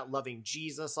something about loving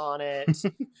Jesus on it.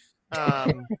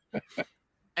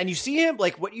 And you see him,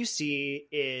 like, what you see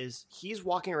is he's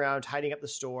walking around tidying up the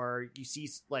store. You see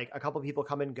like a couple people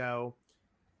come and go.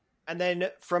 And then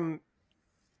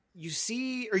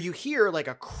you hear like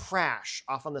a crash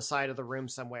off on the side of the room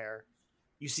somewhere.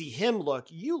 You see him look,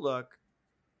 you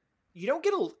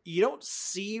don't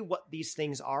see what these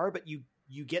things are, but you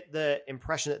get the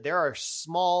impression that there are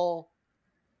small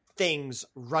things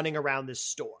running around this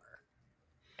store.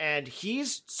 And he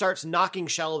starts knocking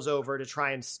shelves over to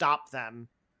try and stop them.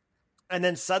 And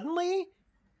then suddenly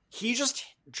he just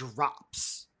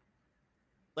drops.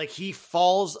 Like he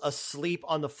falls asleep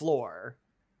on the floor.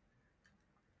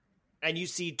 And you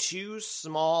see two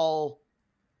small,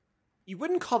 you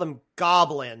wouldn't call them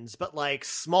goblins, but like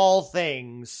small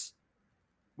things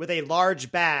with a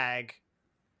large bag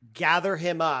gather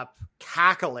him up,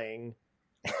 cackling,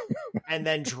 and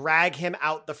then drag him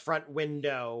out the front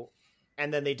window,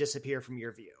 and then they disappear from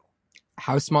your view.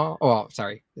 How small? Oh,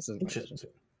 sorry. This is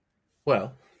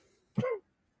well,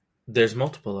 there's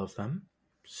multiple of them,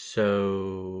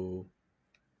 so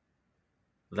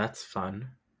that's fun.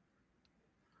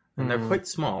 And they're quite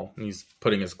small. And he's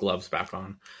putting his gloves back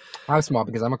on. How small?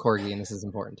 Because I'm a corgi, and this is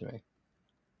important to me.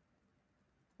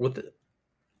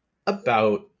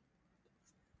 About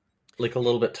like a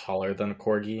little bit taller than a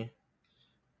corgi,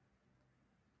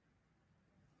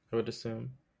 I would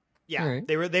assume. Yeah, right.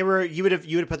 they were. You would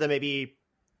have put them maybe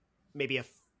a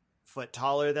foot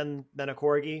taller than a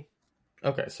corgi.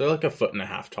 Okay, so like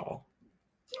 1.5 feet tall.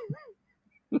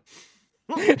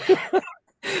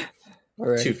 All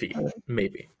right. 2 feet,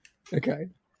 maybe. Okay.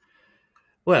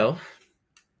 Well,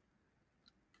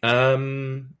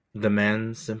 the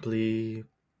man simply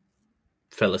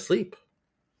fell asleep.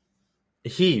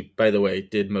 He, by the way,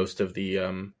 did most of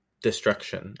the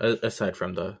destruction, aside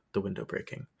from the window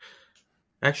breaking.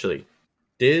 Actually,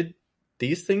 did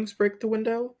these things break the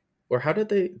window? Or how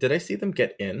did I see them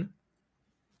get in?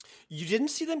 You didn't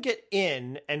see them get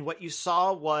in, and what you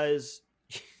saw was...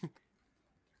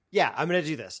 Yeah, I'm going to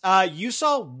do this. You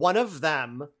saw one of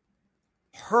them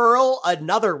hurl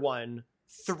another one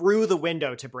through the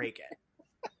window to break it.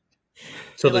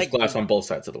 So there's glass on both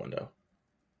sides of the window?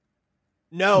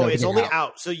 No, it's only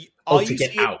out. So all you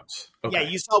get see, out. Okay. Yeah,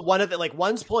 you saw one of it. Like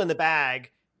one's pulling the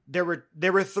bag. There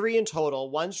were 3 in total.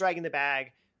 One's dragging the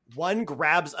bag. One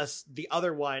grabs the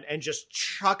other one and just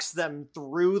chucks them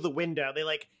through the window. They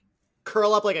like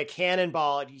curl up like a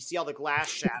cannonball, and you see all the glass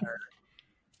shatter.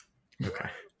 Okay.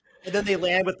 And then they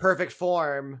land with perfect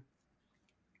form.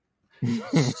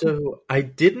 So I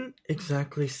didn't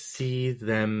exactly see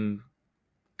them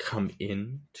come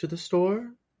into the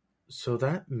store. So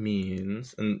that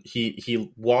means, and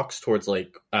he walks towards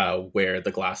like where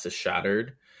the glass is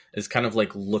shattered, is kind of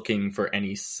like looking for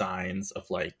any signs of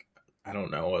like, I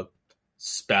don't know, a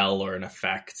spell or an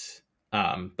effect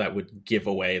that would give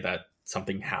away that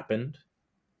something happened.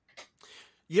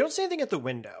 You don't see anything at the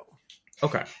window.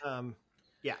 Okay.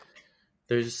 Yeah.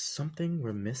 There's something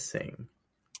we're missing.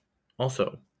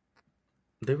 Also,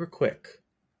 they were quick.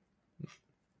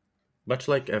 Much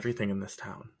like everything in this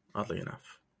town, oddly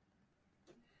enough.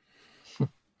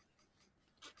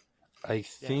 I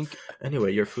think...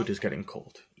 Anyway, your food is getting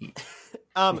cold. Eat.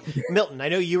 Milton, I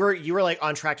know you were like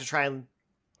on track to try and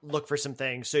look for some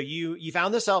things. So you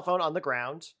found the cell phone on the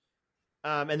ground.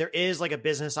 And there is like a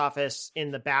business office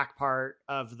in the back part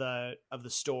of the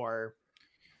store.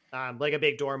 Like a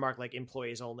big door marked like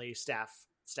employees only, staff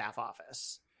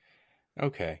office.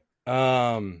 Okay.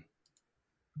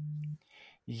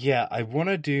 Yeah, I want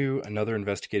to do another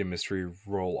investigative mystery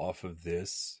roll off of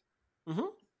this. Mm-hmm.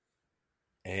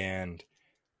 And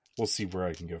we'll see where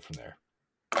I can go from there.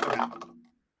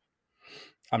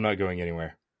 I'm not going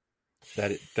anywhere.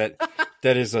 That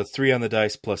is a 3 on the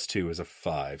dice plus 2 is a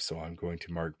 5, so I'm going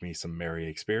to mark me some merry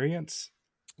experience.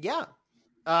 Yeah.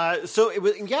 So it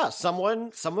was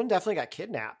someone definitely got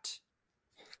kidnapped.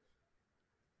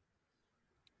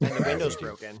 And the window's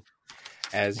broken.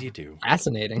 As you do.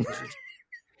 Fascinating.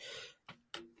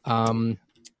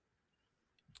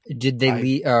 Did they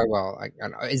leave? Well, I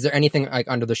don't know. Is there anything like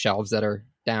under the shelves that are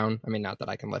down? I mean, not that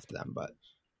I can lift them, but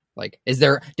like,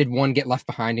 did one get left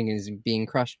behind and is being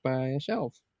crushed by a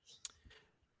shelf?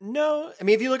 No, I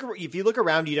mean, if you look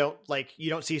around, you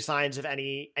don't see signs of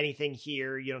anything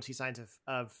here. You don't see signs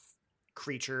of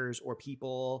creatures or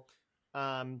people.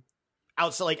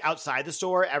 Outside the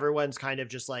store, everyone's kind of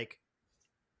just like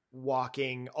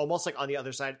walking almost like on the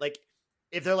other side. Like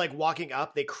if they're like walking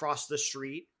up, they cross the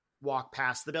street, walk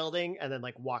past the building, and then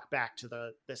like walk back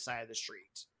to this side of the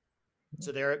street.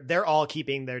 So they're all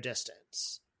keeping their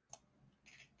distance.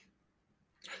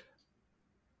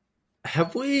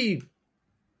 Have we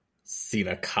seen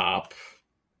a cop,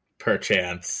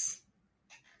 perchance?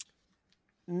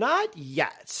 Not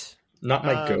yet. Not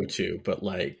my go-to, but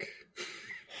like,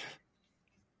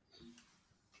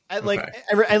 I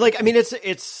mean,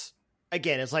 it's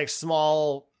again, it's like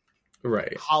small,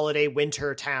 right? Holiday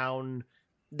winter town.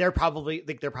 There probably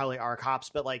are cops,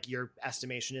 but like your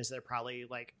estimation is they're probably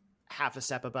like half a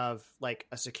step above like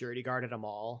a security guard at a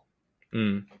mall.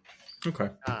 Okay.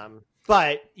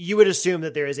 But you would assume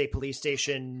that there is a police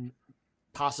station,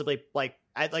 possibly like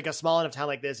at like a small enough town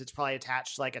like this. It's probably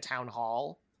attached to like a town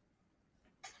hall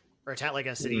or like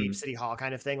a city hall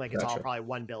kind of thing. Like it's all probably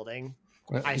one building.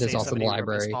 Well, I there's say also somebody the from a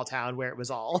library. small town where it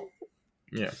was all.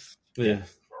 Yeah.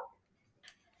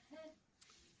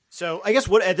 So I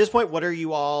guess at this point, what are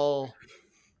you all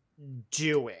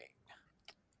doing?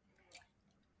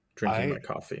 Drinking my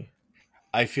coffee.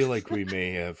 I feel like we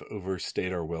may have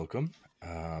overstayed our welcome.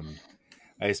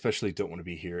 I especially don't want to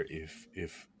be here if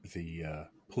the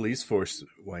police force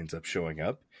winds up showing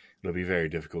up. It'll be very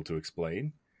difficult to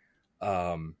explain.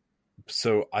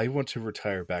 So I want to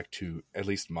retire back to at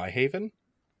least my haven.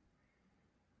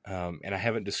 And I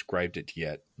haven't described it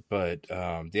yet, but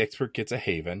the expert gets a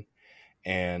haven,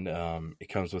 and it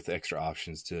comes with extra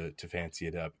options to fancy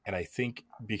it up. And I think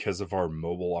because of our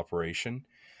mobile operation,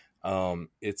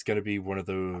 it's going to be one of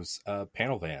those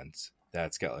panel vans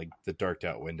that's got like the darked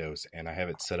out windows, and I have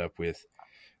it set up with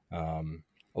a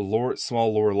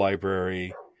small lore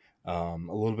library, a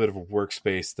little bit of a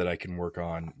workspace that I can work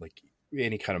on, like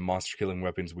any kind of monster killing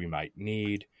weapons we might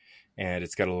need, and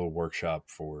it's got a little workshop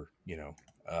for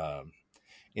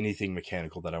anything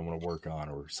mechanical that I want to work on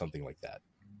or something like that.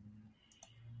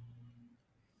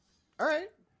 All right.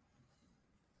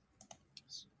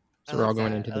 So we're all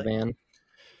going into the van.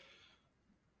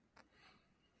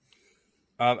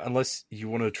 Unless you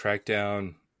want to track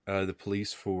down the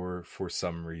police for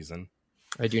some reason.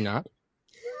 I do not.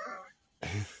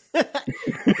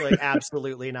 Like,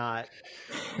 absolutely not.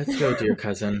 Let's go, dear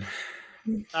cousin.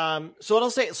 So what I'll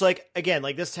say, so like again,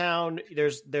 like this town,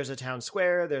 there's a town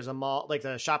square, there's a mall, like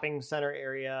the shopping center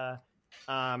area.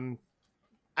 I'd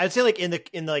say like in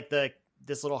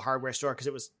this little hardware store, because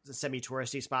it was a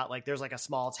semi-touristy spot, like there's like a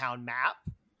small town map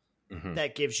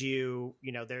that gives you,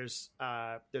 there's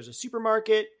a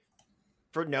supermarket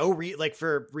for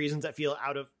for reasons that feel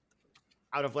out of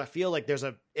left field. Like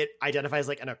it identifies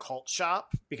like an occult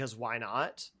shop, because why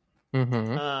not?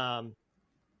 Mm-hmm.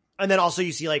 And then also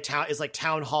you see like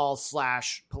town hall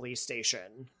 / police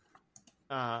station.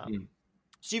 So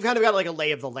you've kind of got like a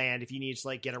lay of the land if you need to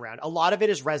like get around. A lot of it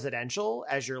is residential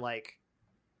as you're like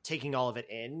taking all of it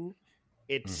in.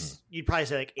 It's you'd probably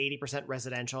say like 80%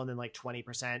 residential and then like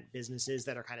 20% businesses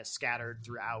that are kind of scattered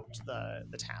throughout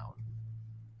the town.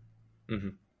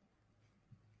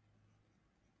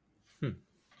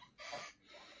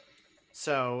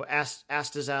 So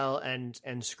Astazel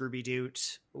and Scrooby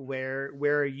Doot, where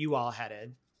are you all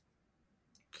headed?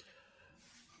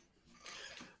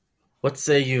 What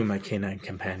say you, my canine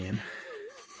companion?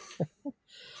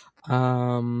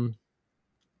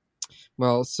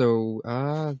 Well, so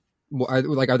are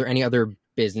there any other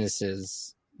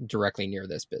businesses directly near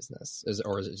this business,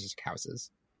 or is it just houses?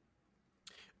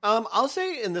 I'll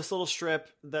say in this little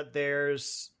strip that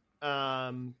there's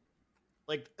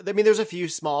there's a few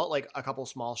small, like a couple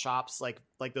small shops, like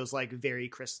those like very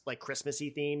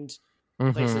Christmassy themed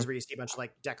places where you see a bunch of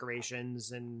like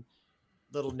decorations and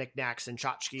little knickknacks and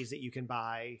tchotchkes that you can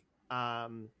buy.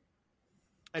 And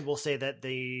we'll say that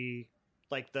the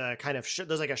kind of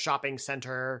there's like a shopping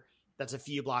center that's a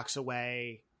few blocks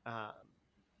away.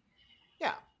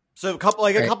 So a couple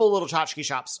little tchotchke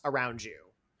shops around you.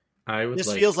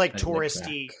 This feels like touristy.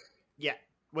 Knick-knack. Yeah.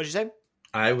 What'd you say?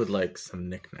 I would like some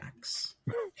knickknacks.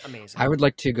 Amazing. I would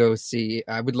like to go see.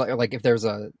 I would like if there's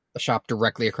a shop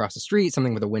directly across the street,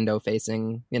 something with a window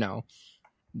facing,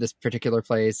 this particular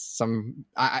place. I'm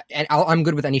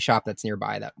good with any shop that's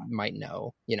nearby that might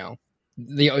know,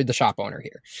 the shop owner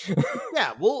here.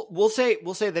 Yeah, we'll say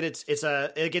that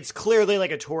it's clearly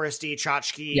like a touristy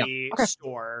tchotchke Yeah. Okay.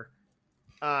 store.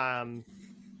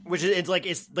 Which is it's like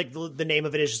the name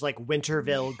of it is just like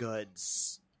Winterville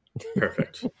Goods.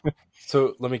 Perfect.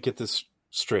 So let me get this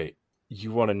straight.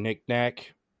 You want a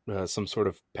knick-knack, some sort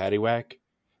of paddywhack?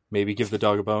 Maybe give the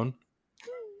dog a bone?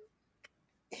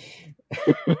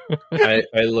 I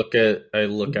look at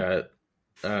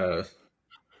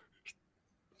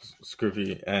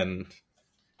Scrooby, and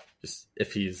just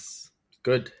if he's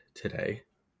good today,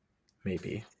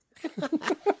 maybe.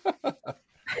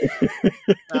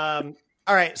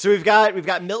 All right, so we've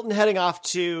got Milton heading off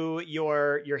to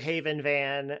your Haven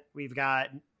van. We've got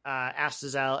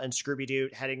Astazel and Scrooby Doo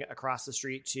heading across the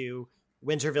street to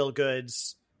Winterville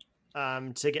Goods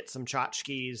to get some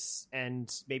tchotchkes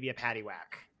and maybe a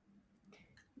paddywhack.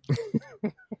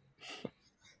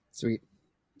 Sweet.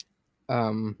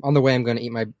 On the way, I'm going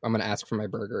to ask for my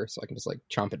burger so I can just like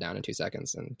chomp it down in 2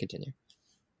 seconds and continue.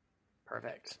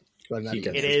 Perfect. So I'm not He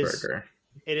eating gets It his is- burger.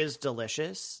 It is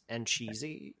delicious and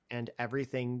cheesy and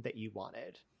everything that you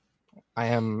wanted. I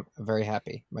am very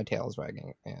happy. My tail is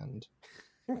wagging, and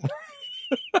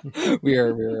we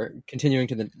are continuing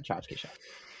to the tchotchke shop.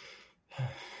 All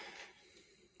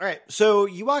right, so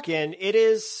you walk in.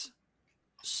 It's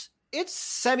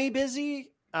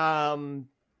semi-busy, and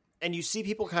you see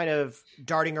people kind of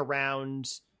darting around.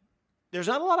 There's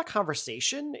not a lot of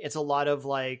conversation. It's a lot of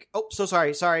like, oh, so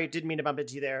sorry, didn't mean to bump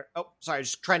into you there. Oh, sorry,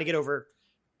 just trying to get over.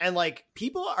 And like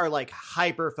people are like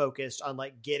hyper focused on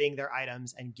like getting their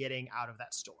items and getting out of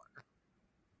that store.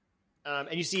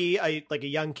 And you see a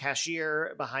young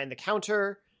cashier behind the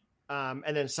counter,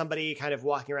 and then somebody kind of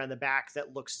walking around the back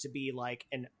that looks to be like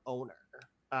an owner.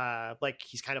 Like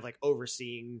he's kind of like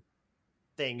overseeing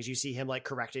things. You see him like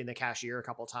correcting the cashier a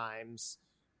couple times.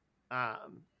 And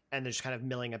they're just kind of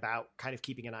milling about, kind of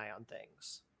keeping an eye on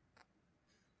things.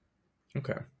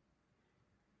 Okay.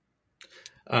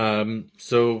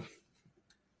 So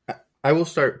I will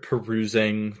start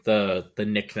perusing the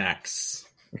knickknacks,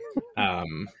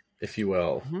 if you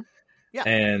will. Mm-hmm. Yeah.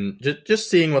 And just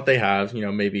seeing what they have,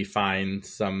 maybe find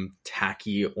some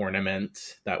tacky ornament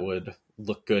that would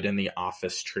look good in the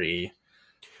office tree.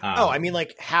 I mean,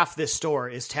 like half this store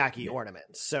is tacky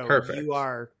ornaments. So Perfect.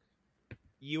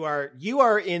 you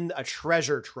are in a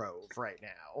treasure trove right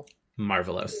now.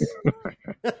 Marvelous.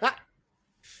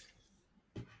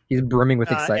 He's brimming with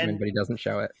excitement, and- but he doesn't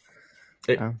show it.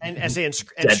 And Essay and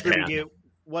Deadpan. Scrooby Doo,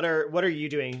 what are you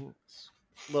doing,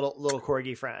 little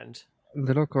corgi friend?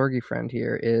 Little corgi friend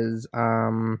here is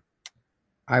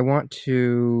I want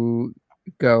to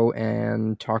go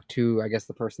and talk to, I guess,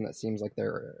 the person that seems like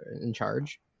they're in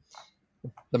charge,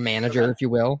 the manager, if you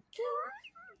will.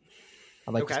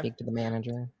 I'd like to speak to the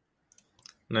manager.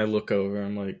 And I look over,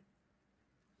 I'm like,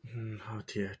 oh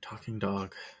dear, talking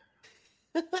dog.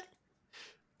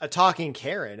 A talking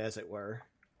Karen, as it were.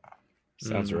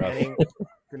 Sounds rough.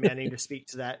 Demanding to speak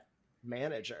to that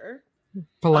manager.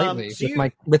 Politely, so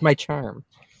with my charm.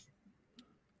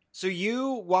 So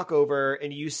you walk over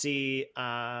and you see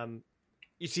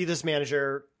this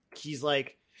manager. He's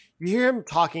like, you hear him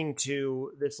talking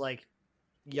to this like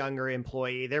younger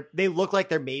employee. They look like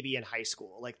they're maybe in high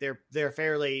school. Like they're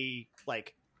fairly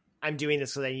like, I'm doing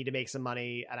this because I need to make some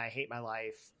money and I hate my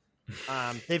life.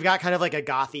 They've got kind of like a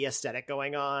gothy aesthetic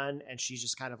going on, and she's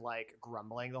just kind of like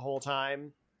grumbling the whole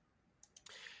time.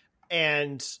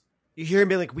 And you hear him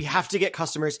be like, we have to get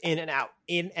customers in and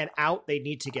out. They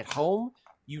need to get home.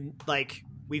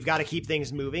 We've got to keep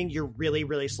things moving. You're really,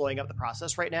 really slowing up the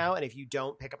process right now. And if you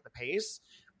don't pick up the pace,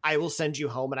 I will send you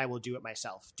home and I will do it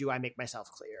myself. Do I make myself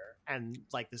clear? And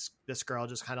like this girl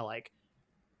just kind of like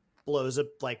blows a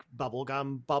like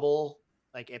bubblegum bubble.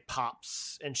 Like it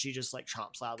pops and she just like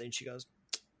chomps loudly and she goes,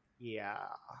 yeah,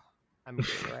 I'm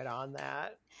getting right on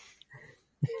that.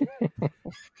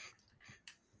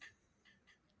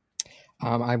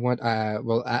 I want,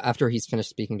 after he's finished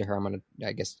speaking to her, I'm going to,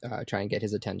 I guess, try and get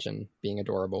his attention, being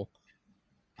adorable.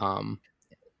 And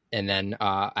then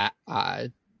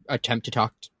attempt to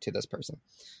talk to this person.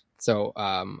 So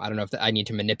I don't know if I need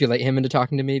to manipulate him into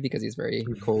talking to me because he's very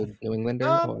cold New Englander.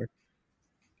 Or...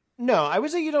 No, I would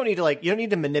say you don't need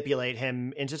to manipulate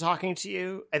him into talking to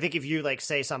you. I think if you like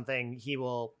say something, he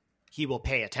will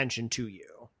pay attention to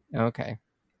you. Okay.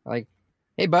 Like,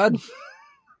 hey, bud.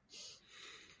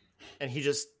 And he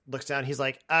just looks down. He's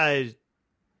like, can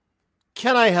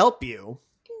I help you?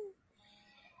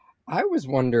 I was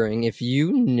wondering if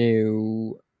you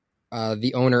knew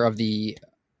the owner of the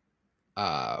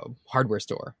hardware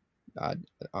store down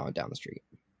the street.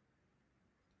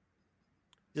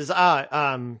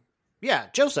 Yeah,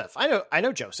 Joseph. I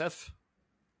know Joseph.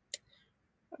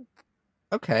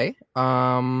 Okay.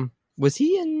 Was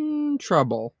he in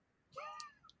trouble?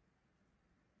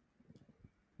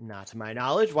 Not to my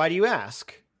knowledge. Why do you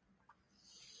ask?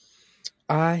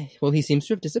 Well, he seems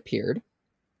to have disappeared.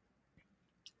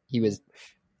 He was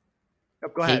Oh,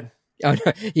 go ahead.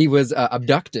 he was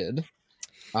abducted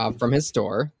from his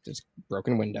store. Just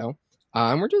broken window.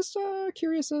 And we're just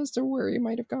curious as to where he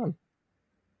might have gone.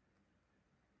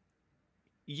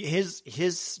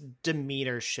 His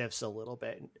demeanor shifts a little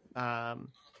bit.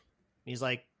 He's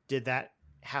like, "Did that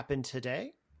happen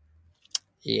today?"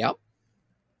 Yep.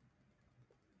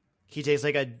 He takes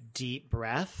like a deep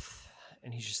breath,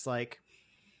 and he's just like,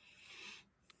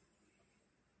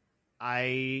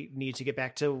 "I need to get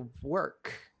back to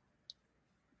work."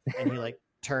 And he like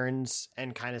turns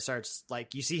and kind of starts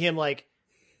like, you see him like,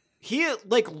 he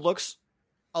like looks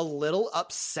a little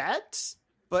upset,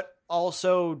 but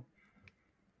also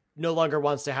no longer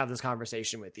wants to have this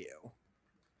conversation with you.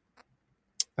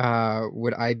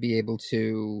 Would I be able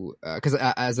to? Because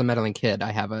as a meddling kid,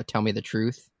 I have a tell me the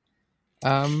truth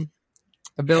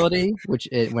ability, which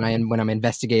when I'm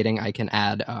investigating, I can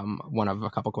add one of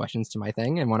a couple questions to my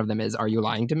thing, and one of them is, "Are you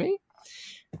lying to me?"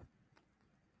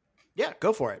 Yeah,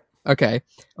 go for it. Okay.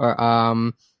 Or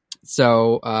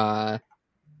so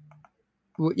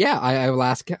yeah, I will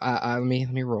ask. Let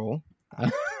me roll.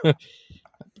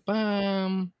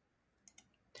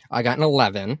 I got an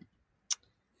 11.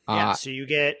 Yeah, so you're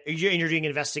doing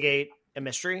investigate a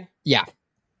mystery? Yeah.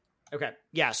 Okay.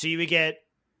 Yeah, so you would get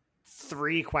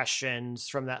 3 questions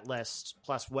from that list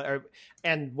plus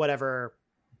whatever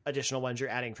additional ones you're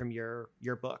adding from your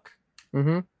book.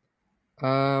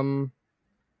 Mm-hmm.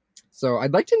 So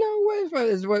I'd like to know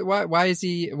why is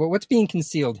he what's being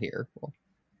concealed here?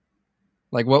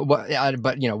 Like what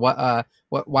but you know what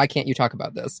why can't you talk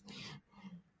about this?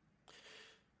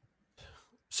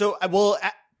 So I will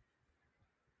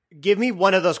give me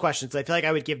one of those questions. I feel like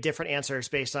I would give different answers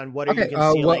based on what are you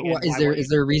concealing. Is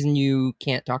there a reason you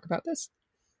can't talk about this?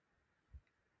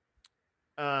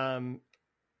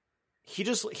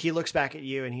 He looks back at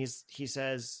you and he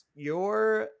says,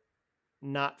 "You're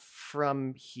not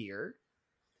from here,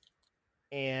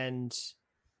 and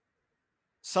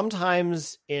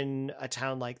sometimes in a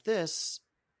town like this,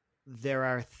 there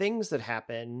are things that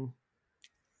happen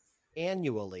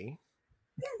annually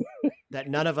that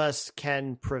none of us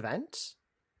can prevent.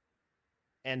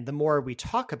 And the more we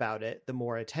talk about it, the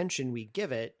more attention we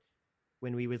give it,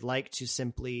 when we would like to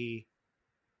simply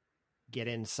get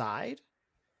inside,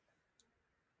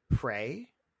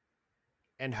 pray,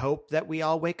 and hope that we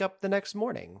all wake up the next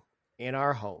morning in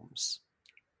our homes."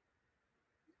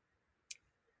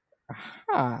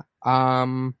 And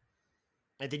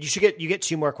then you get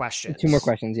 2 more questions. 2 more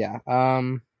questions, yeah.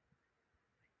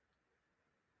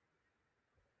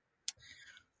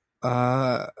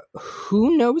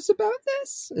 Who knows about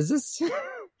this? Is this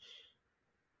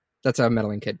That's a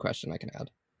meddling kid question I can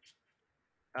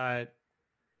add.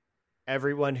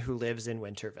 Everyone who lives in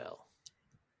Winterville.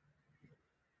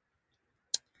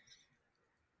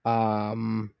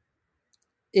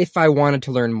 If I wanted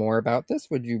to learn more about this,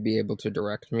 would you be able to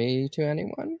direct me to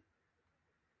anyone?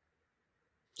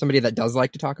 Somebody that does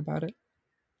like to talk about it?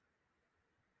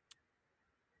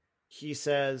 He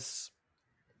says,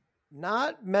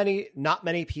 not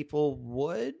many people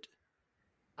would.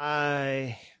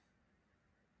 The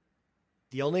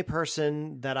only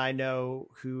person that I know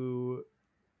who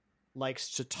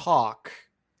likes to talk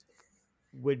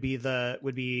would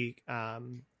be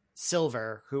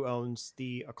Silver, who owns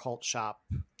the occult shop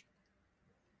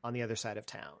on the other side of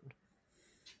town.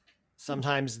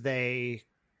 Sometimes they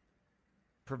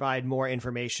provide more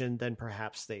information than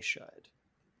perhaps they should.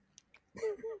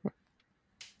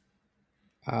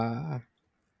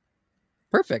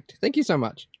 Perfect. Thank you so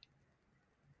much.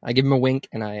 I give him a wink,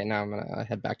 and now I'm gonna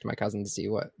head back to my cousin to see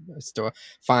what store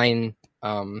fine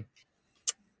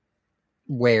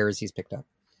wares he's picked up.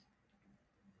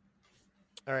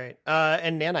 All right.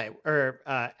 And Nanai or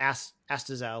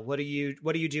Astazel, what are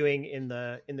you doing in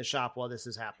the shop while this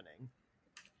is happening?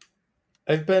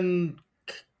 I've been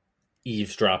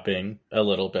eavesdropping a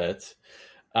little bit,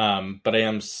 but I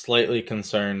am slightly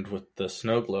concerned with the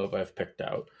snow globe I've picked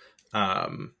out.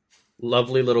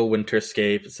 Lovely little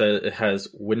winterscape. It has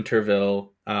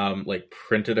Winterville like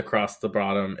printed across the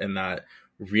bottom in that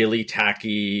really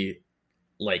tacky,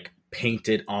 like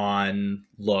painted on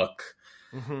look.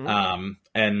 Mm-hmm.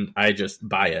 And I just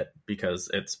buy it because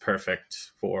it's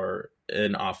perfect for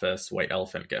an office white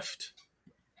elephant gift.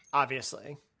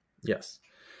 Obviously. Yes.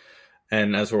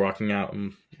 And as we're walking out,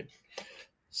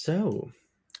 so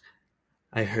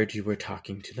I heard you were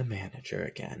talking to the manager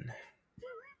again.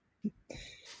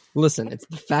 Listen, it's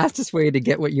the fastest way to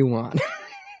get what you want.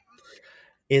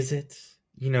 Is it?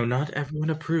 Not everyone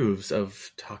approves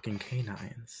of talking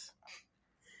canines.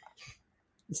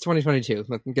 It's 2022.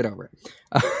 Get over it.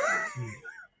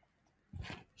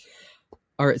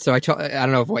 All right, so I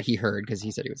don't know of what he heard because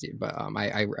he said he was, but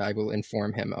I will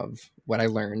inform him of what I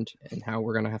learned and how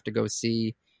we're gonna have to go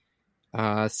see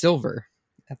Silver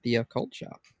at the occult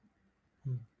shop.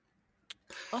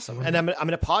 Awesome. And I'm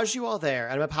gonna pause you all there.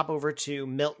 I'm gonna pop over to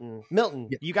Milton. Milton,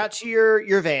 Yep. you got to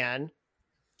your van.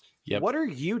 Yep. What are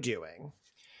you doing?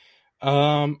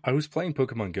 I was playing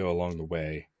Pokemon Go along the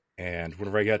way, and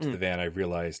whenever I got to the van, I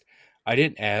realized I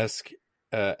didn't ask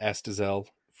Astazel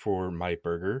for my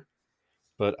burger,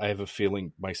 but I have a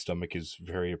feeling my stomach is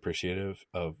very appreciative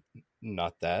of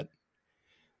not that.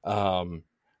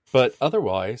 But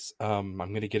otherwise, I'm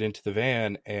going to get into the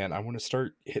van, and I want to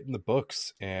start hitting the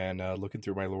books and looking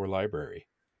through my lore library.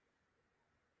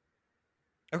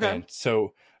 Okay. And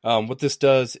so what this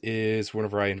does is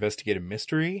whenever I investigate a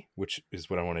mystery, which is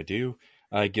what I want to do,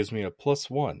 it gives me a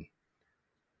 +1.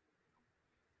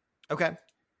 Okay.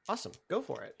 Awesome. Go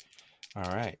for it. All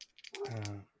right.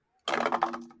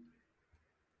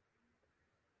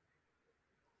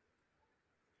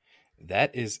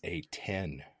 That is a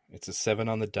 10. It's a 7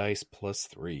 on the dice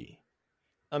 +3.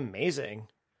 Amazing.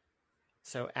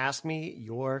 So ask me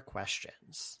your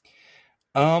questions.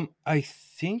 I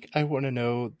think I want to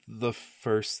know the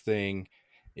first thing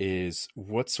is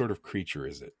what sort of creature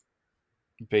is it?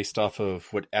 Based off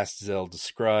of what Astazel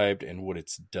described and what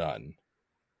it's done.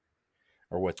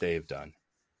 Or what they've done.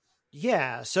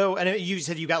 Yeah. So, and you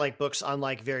said you got like books on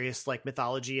like various like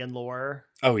mythology and lore.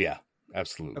 Oh yeah,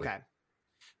 absolutely. Okay.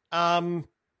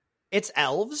 It's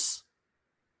elves.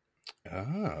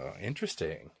 Oh,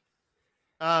 interesting.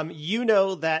 You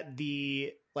know that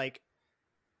the like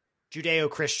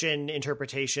Judeo-Christian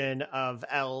interpretation of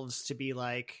elves to be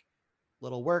like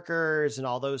little workers and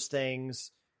all those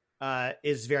things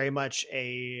is very much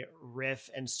a riff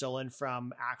and stolen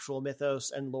from actual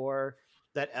mythos and lore,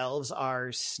 that elves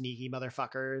are sneaky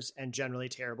motherfuckers and generally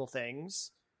terrible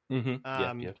things.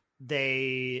 Mm-hmm.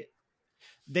 They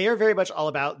are very much all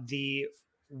about the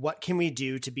what can we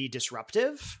do to be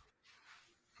disruptive.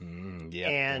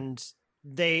 And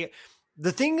the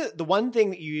one thing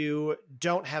that you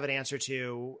don't have an answer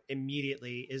to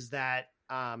immediately is that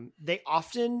they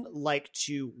often like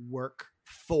to work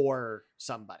for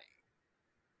somebody.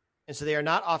 And so they are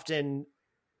not often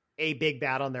a big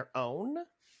bad on their own,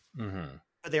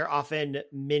 but they're often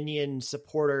minion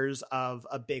supporters of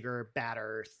a bigger,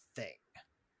 badder thing.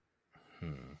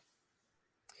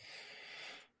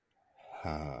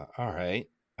 All right.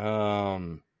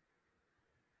 God.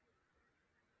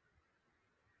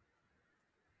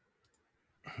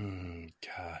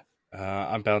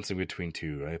 I'm bouncing between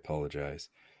two. I apologize.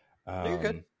 No, you're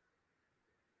good.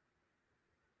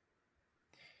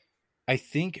 I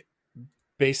think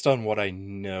based on what I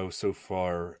know so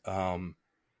far,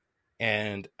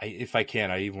 and if I can,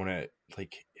 I even want to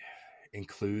like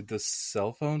include the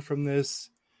cell phone from this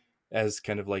as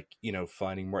kind of like,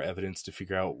 finding more evidence to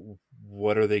figure out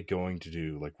what are they going to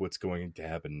do, like what's going to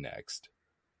happen next.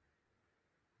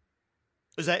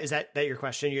 Is that your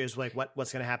question? Is like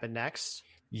what's going to happen next?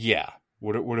 Yeah.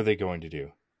 What are they going to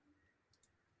do?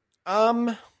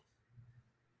 I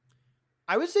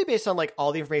would say based on like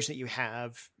all the information that you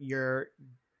have, your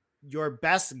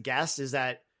best guess is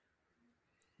that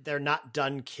they're not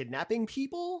done kidnapping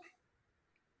people.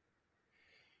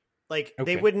 Like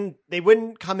Okay. they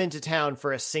wouldn't come into town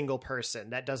for a single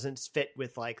person. That doesn't fit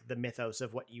with like the mythos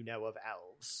of what you know of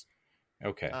elves.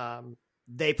 Okay.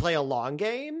 They play a long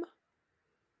game.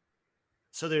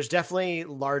 So there's definitely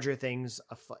larger things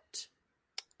afoot.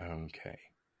 Okay.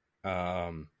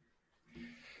 All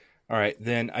right,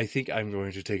 then I think I'm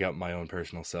going to take out my own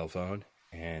personal cell phone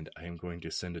and I'm going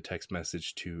to send a text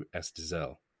message to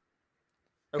Astazel.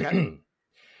 Okay.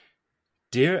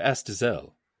 Dear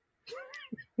Astazel,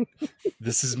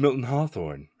 this is Milton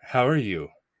Hawthorne. How are you?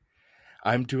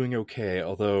 I'm doing okay,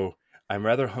 although I'm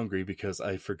rather hungry because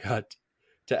I forgot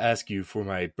to ask you for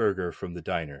my burger from the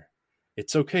diner.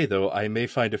 It's okay, though. I may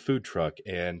find a food truck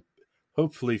and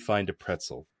hopefully find a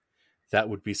pretzel. That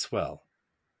would be swell.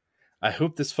 I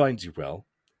hope this finds you well.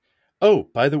 Oh,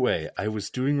 by the way, I was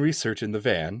doing research in the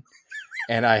van,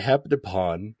 and I happened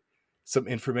upon some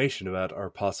information about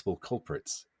our possible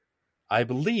culprits. I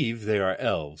believe they are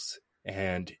elves,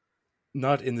 and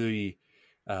not in the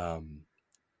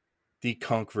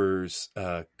conqueror's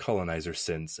colonizer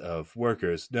sense of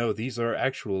workers. No, these are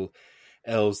actual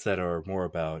elves that are more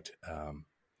about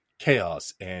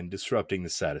chaos and disrupting the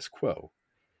status quo.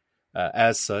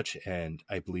 As such, and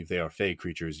I believe they are fey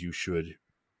creatures, you should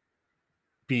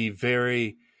be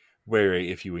very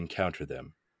wary if you encounter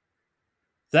them.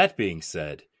 That being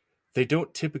said, they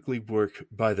don't typically work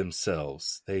by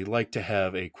themselves. They like to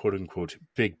have a quote-unquote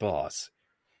big boss.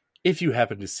 If you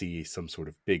happen to see some sort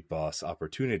of big boss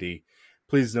opportunity,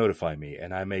 please notify me,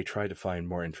 and I may try to find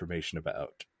more information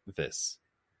about this.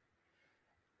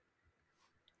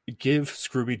 Give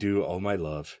Scooby-Doo all my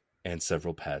love and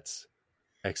several pets.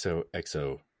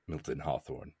 XOXO Milton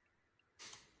Hawthorne.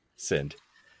 Send.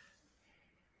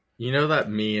 You know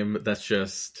that meme that's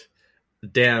just,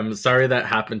 damn, sorry that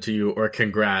happened to you, or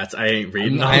congrats, I ain't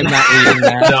reading I'm not reading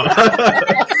that.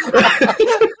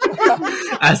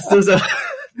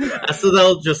 No.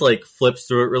 Astazel just like flips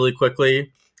through it really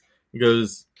quickly. He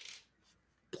goes,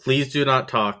 please do not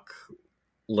talk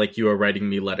like you are writing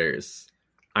me letters.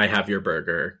 I have your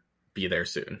burger. Be there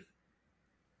soon.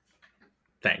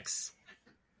 Thanks.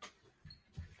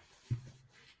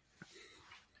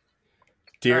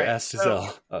 Dear All right,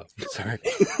 Astazel. Oh, sorry.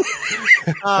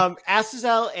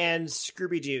 Astazel and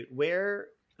Scooby-Doo, where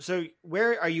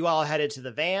are you all headed to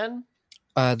the van?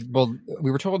 Well,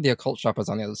 we were told the occult shop was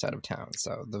on the other side of town,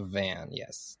 so the van,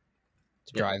 yes.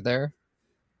 To drive there?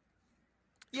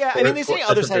 Yeah, I mean, they say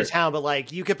other side of very- town, but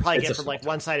like you could probably It's get a from small like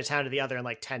one side of town to the other in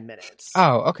like 10 minutes.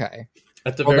 Oh, okay.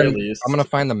 At the Well, very then least. I'm going to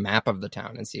find the map of the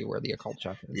town and see where the occult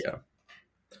shop is. Yeah.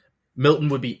 Milton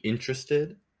would be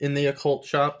interested in the occult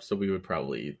shop, so we would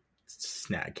probably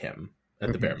snag him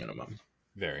at the bare minimum.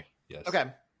 Very, yes. Okay.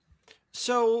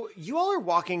 So you all are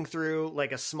walking through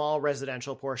like a small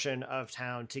residential portion of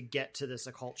town to get to this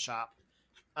occult shop.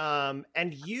 And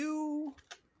you...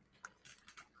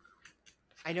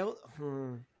 I know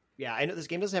this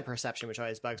game doesn't have perception, which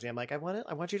always bugs me. I'm like, I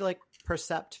want you to like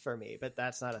percept for me, but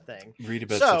that's not a thing. Read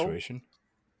about So- situation.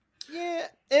 Yeah,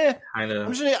 Kind I'm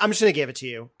of. just gonna give it to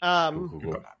you.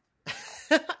 Cool.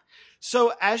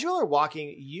 So as you all are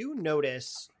walking, you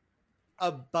notice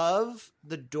above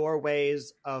the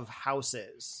doorways of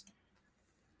houses,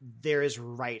 there is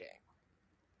writing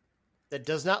that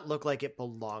does not look like it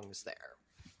belongs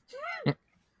there.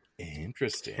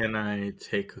 Interesting. Can I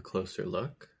take a closer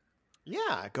look?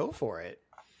 Yeah, go for it.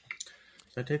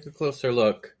 So I take a closer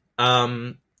look.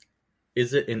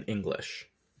 Is it in English?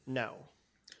 No.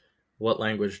 What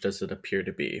language does it appear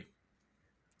to be?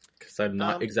 Because I'm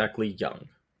not exactly young.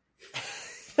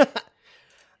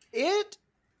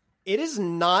 It is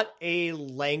not a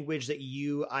language that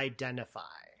you identify.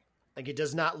 Like it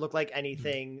does not look like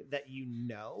anything that you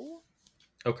know.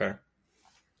 Okay.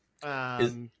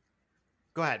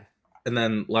 Go ahead. And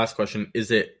then last question, is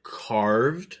it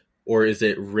carved or is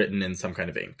it written in some kind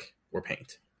of ink or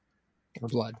paint? Or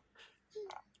blood.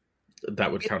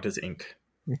 That would count as ink.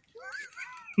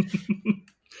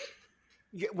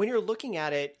 When you're looking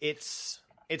at it, it's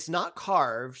not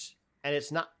carved and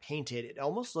it's not painted. It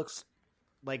almost looks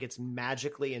like it's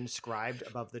magically inscribed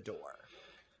above the door.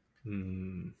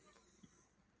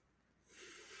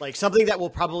 Like something that will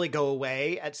probably go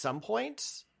away at some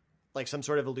point, like some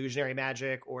sort of illusionary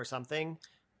magic or something,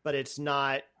 but it's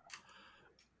not.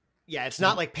 Yeah, it's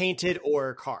not like painted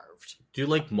or carved. Do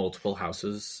like multiple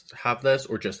houses have this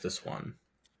or just this one?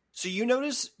 So you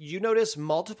notice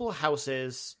multiple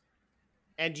houses,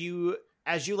 and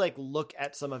as you like look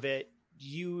at some of it,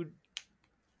 you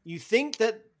think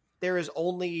that there is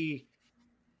only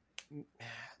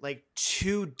like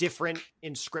two different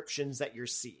inscriptions that you're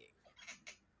seeing.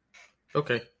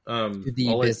 Okay. Do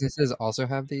the businesses also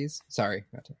have these? Sorry.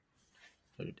 Not to...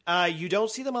 You don't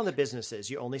see them on the businesses.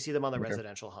 You only see them on the Okay.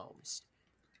 residential homes.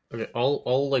 Okay,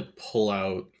 I'll like pull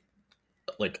out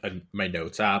like my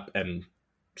notes app and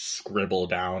scribble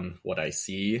down what I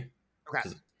see. Okay.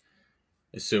 I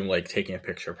assume like taking a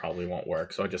picture probably won't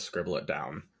work, so I just scribble it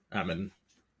down and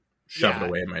shove Yeah. it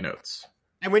away in my notes.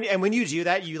 And when you do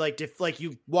that, you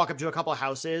you walk up to a couple of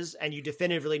houses and you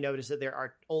definitively notice that there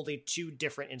are only two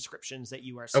different inscriptions that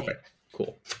you are seeing. Okay,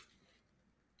 cool.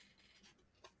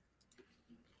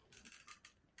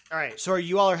 All right. So are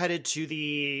you all headed to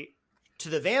the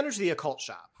van or to the occult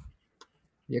shop?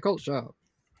 The occult shop.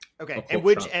 Okay.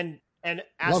 Occult shop. And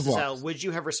Love Astazel, walks. would you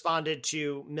have responded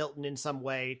to Milton in some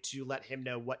way to let him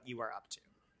know what you are up to?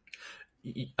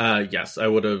 Yes, I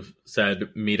would have said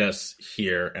meet us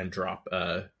here and drop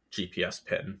a GPS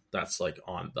pin that's like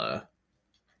on the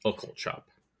occult shop.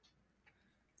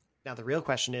 Now the real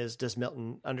question is, does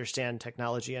Milton understand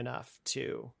technology enough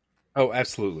to? Oh,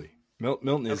 absolutely.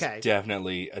 Milton is Okay.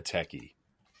 definitely a techie.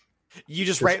 You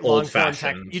just Just write long form text.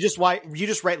 old-fashioned. You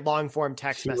just write long form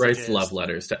text He messages. writes love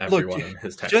letters to everyone in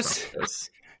his text just- messages.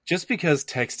 just because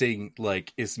texting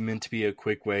like is meant to be a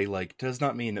quick way, like does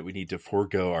not mean that we need to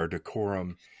forego our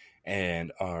decorum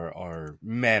and our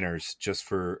manners just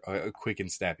for a quick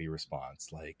and snappy response.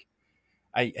 Like,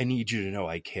 I need you to know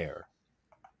I care.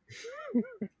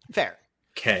 Fair.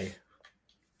 Okay.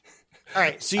 All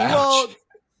right, so Ouch.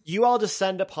 you all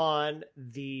descend upon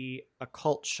the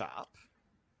occult shop.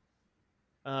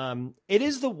 It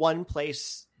is the one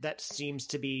place that seems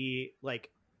to be like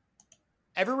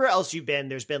everywhere else you've been.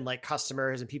 There's been like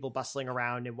customers and people bustling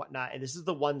around and whatnot, and this is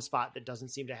the one spot that doesn't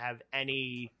seem to have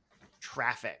any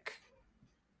traffic,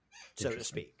 so to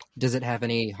speak. Does it have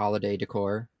any holiday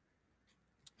decor?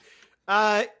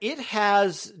 It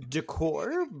has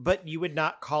decor, but you would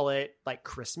not call it like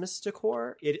Christmas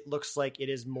decor. It looks like it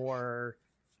is more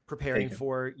preparing Pagan.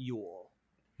 for Yule.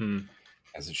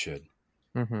 As it should.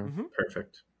 Mm-hmm.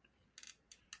 Perfect.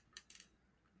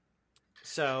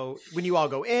 So when you all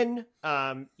go in,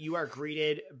 you are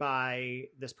greeted by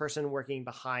this person working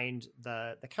behind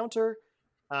the counter.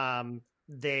 I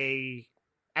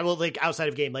will like outside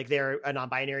of game, like they're a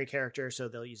non-binary character, so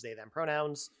they'll use they them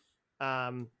pronouns.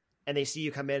 And they see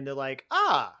you come in, they're like,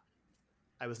 I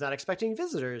was not expecting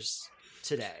visitors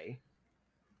today.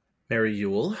 Merry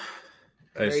Yule.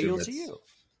 I Merry assume Yule it's to you.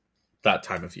 that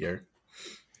time of year.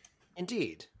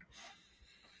 Indeed.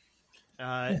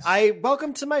 Yes.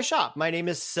 Welcome to my shop. My name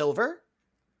is Silver.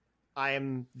 I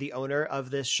am the owner of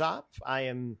this shop. I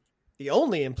am the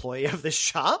only employee of this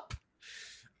shop.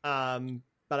 But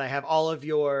I have all of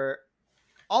your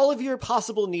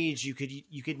possible needs you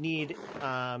could need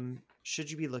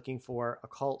should you be looking for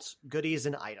occult goodies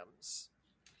and items.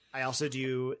 I also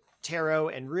do tarot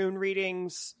and rune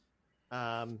readings.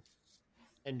 And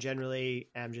generally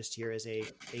am just here as a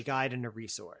guide and a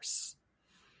resource.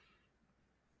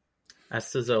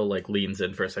 Astazel like leans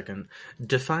in for a second.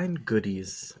 Define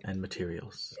goodies and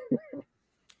materials.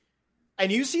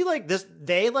 And you see like this,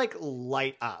 they like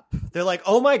light up. They're like,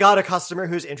 oh my God, a customer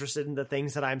who's interested in the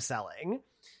things that I'm selling.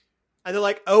 And they're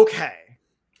like, okay.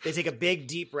 They take a big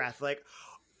deep breath. Like,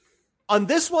 on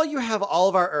this wall, you have all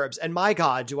of our herbs. And my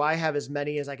God, do I have as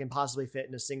many as I can possibly fit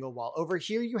in a single wall. Over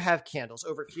here, you have candles.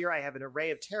 Over here, I have an array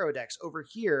of tarot decks. Over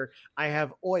here, I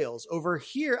have oils. Over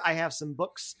here, I have some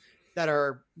books that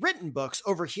are written books.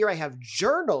 Over here, I have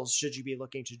journals, should you be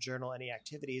looking to journal any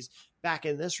activities. Back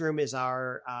in this room is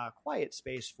our quiet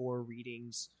space for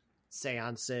readings,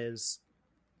 seances,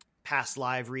 past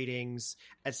live readings,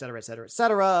 etc., etc.,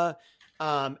 etc.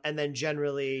 And then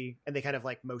generally, and they kind of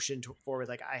like motion forward,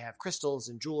 like I have crystals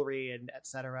and jewelry and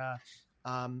etc.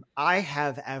 I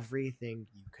have everything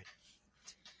you could need.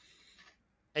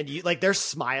 And you like they're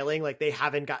smiling like they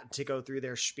haven't gotten to go through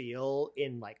their spiel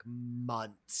in like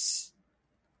months.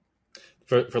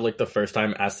 For like the first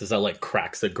time, Astazel like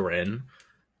cracks a grin.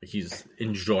 He's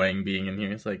enjoying being in here.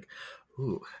 He's like,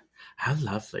 ooh, how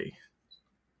lovely.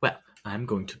 Well, I'm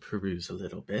going to peruse a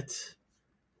little bit.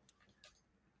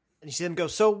 And you see them go,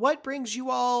 so what brings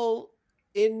you all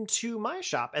into my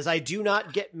shop? As I do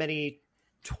not get many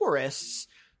tourists,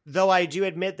 though I do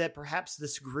admit that perhaps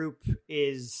this group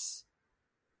is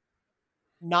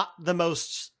not the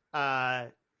most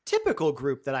typical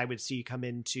group that I would see come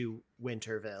into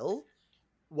Winterville.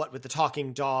 What with the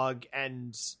talking dog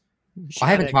and I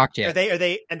haven't talked yet.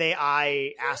 They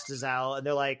eye Astazel and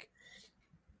they're like,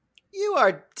 you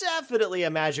are definitely a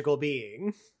magical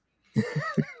being.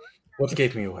 What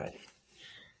gave me away?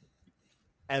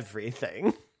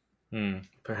 Everything.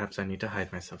 Perhaps I need to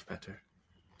hide myself better.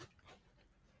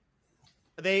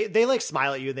 They like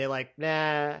smile at you. They like,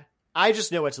 nah, I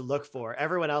just know what to look for.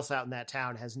 Everyone else out in that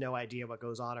town has no idea what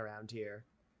goes on around here.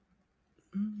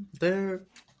 They're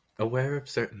aware of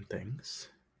certain things.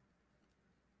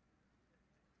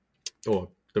 Or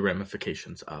the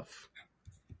ramifications of.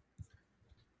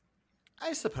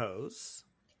 I suppose.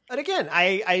 And again,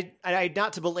 I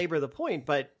not to belabor the point,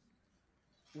 but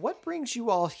what brings you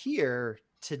all here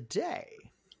today?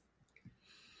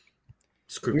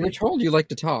 Screw We were me. told you like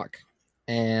to talk,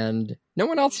 and no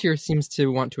one else here seems to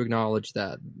want to acknowledge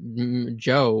that.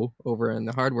 Joe over in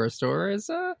the hardware store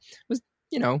was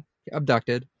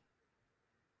abducted.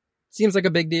 Seems like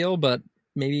a big deal, but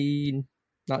maybe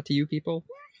not to you people.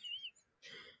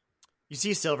 You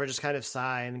see Silver just kind of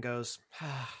sigh and goes,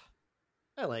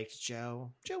 I liked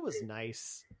Joe. Joe was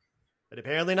nice, but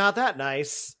apparently not that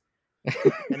nice.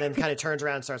 And then kind of turns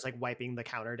around and starts like wiping the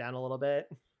counter down a little bit.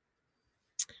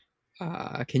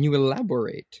 Can you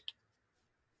elaborate?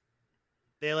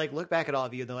 They like look back at all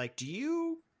of you and they're like, do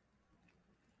you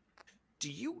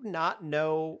not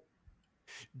know?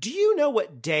 Do you know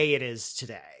what day it is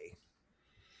today?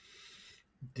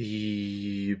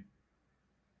 The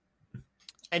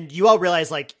and you all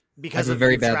realize like I because have a of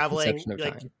very you bad traveling, perception of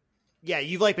like, time. yeah,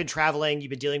 you've like been traveling, you've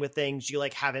been dealing with things, you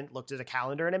like haven't looked at a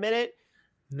calendar in a minute.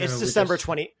 No, It's we December just-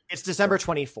 20. It's December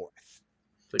 24th.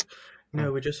 Like,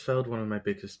 no, we just failed one of my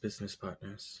biggest business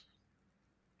partners.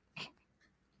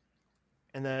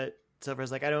 And the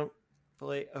Silver's like, I don't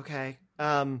fully. Okay.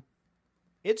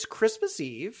 It's Christmas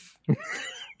Eve,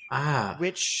 Ah,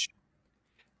 which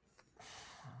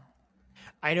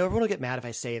I know everyone will get mad if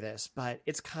I say this, but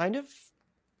it's kind of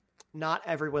not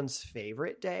everyone's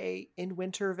favorite day in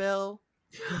Winterville.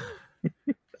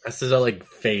 Estelle like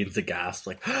feigns a gasp,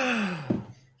 like,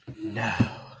 no.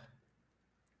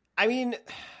 I mean,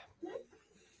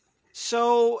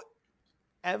 so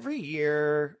every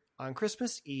year on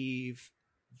Christmas Eve,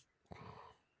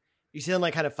 you see them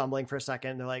like kind of fumbling for a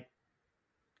second. They're like,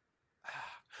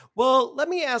 well, let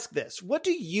me ask this. What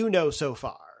do you know so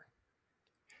far?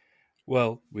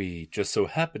 Well, we just so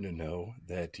happen to know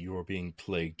that you're being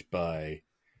plagued by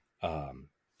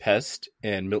pest,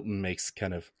 and Milton makes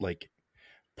kind of like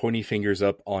pointy fingers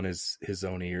up on his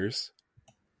own ears.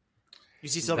 You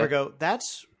see Silver go,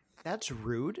 that's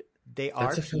rude. They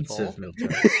are That's people. offensive, Milton.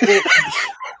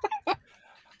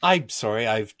 I'm sorry,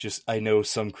 I know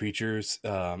some creatures,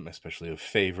 especially of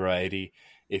Fey variety.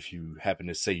 If you happen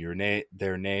to say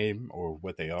their name or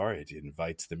what they are, it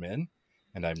invites them in.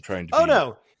 And I'm trying to. Oh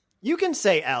no, you can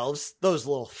say elves. Those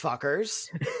little fuckers.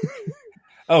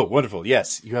 Oh, wonderful!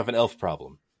 Yes, you have an elf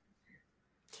problem.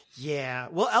 Yeah.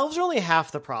 Well, elves are only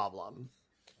half the problem.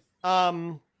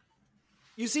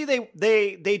 You see,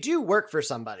 they do work for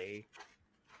somebody.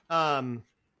 And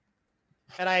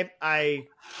I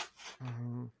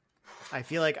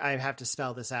feel like I have to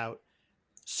spell this out.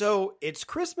 So it's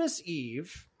Christmas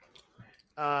Eve.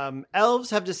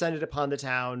 Elves have descended upon the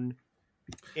town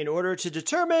in order to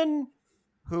determine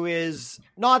who is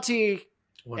naughty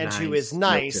and who is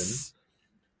nice.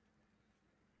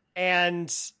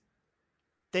 And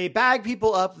they bag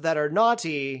people up that are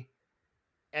naughty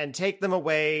and take them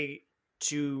away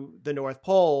to the North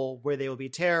Pole, where they will be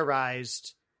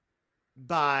terrorized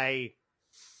by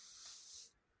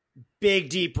big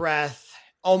deep breath,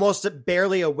 almost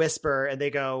barely a whisper, and they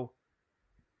go,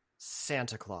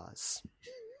 Santa Claus.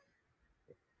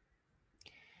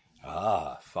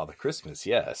 Ah, Father Christmas,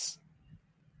 yes.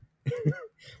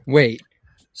 Wait,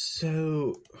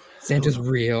 So, Santa's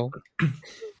real?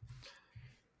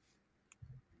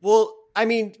 Well, I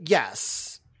mean,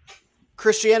 yes.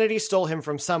 Christianity stole him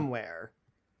from somewhere.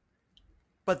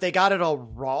 But they got it all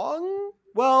wrong?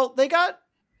 Well, they got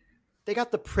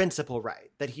the principle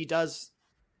right, that he does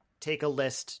take a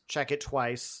list, check it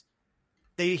twice.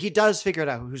 He does figure it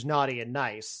out who's naughty and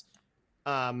nice.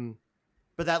 But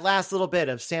that last little bit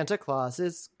of Santa Claus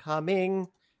is coming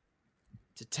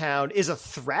to town is a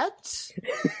threat,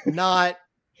 not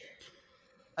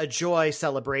a joy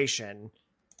celebration.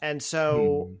 And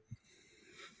so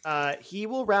he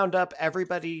will round up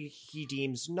everybody he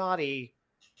deems naughty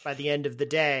by the end of the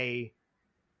day,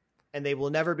 and they will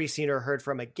never be seen or heard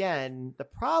from again. The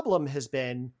problem has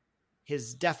been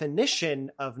his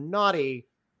definition of naughty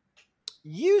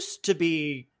used to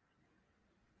be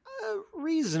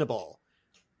reasonable.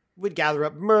 Would gather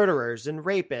up murderers and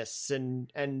rapists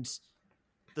and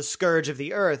the scourge of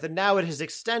the earth, and now it has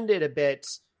extended a bit,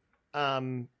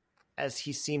 as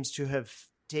he seems to have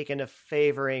taken a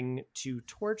favoring to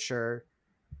torture,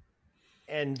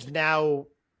 and now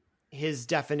his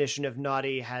definition of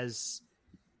naughty has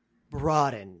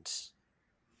broadened.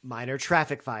 Minor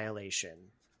traffic violation,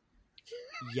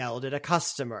 yelled at a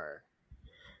customer,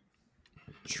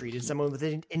 treated someone with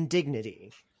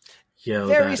indignity.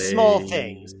 Very small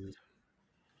things.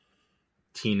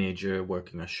 Teenager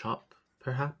working a shop,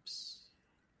 perhaps?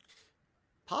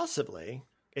 Possibly.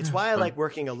 It's Yeah, why I fun. like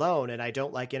working alone, and I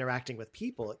don't like interacting with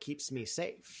people. It keeps me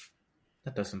safe.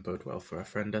 That doesn't bode well for a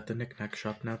friend at the knick-knack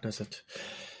shop now, does it?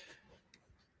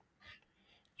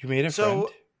 You made a So-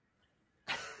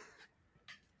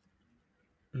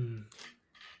 friend.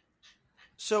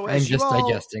 So I'm as just you all,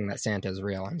 digesting that Santa's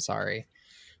real. I'm sorry.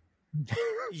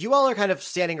 you all are kind of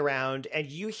standing around, and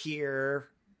you hear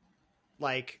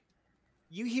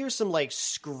some like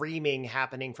screaming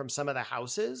happening from some of the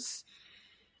houses.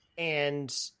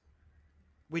 And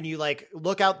when you like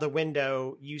look out the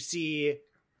window, you see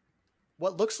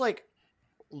what looks like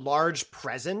large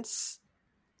presents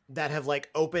that have like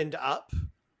opened up,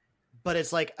 but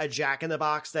it's like a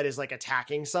jack-in-the-box that is like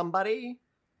attacking somebody,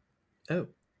 Oh.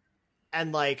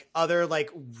 and like other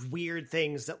like weird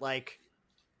things that like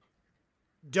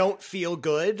don't feel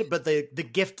good, but the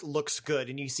gift looks good.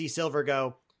 And you see Silver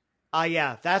go,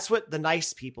 yeah, that's what the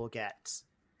nice people get.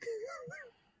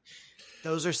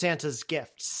 Those are Santa's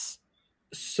gifts.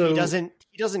 So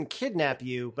He doesn't kidnap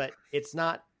you, but it's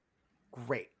not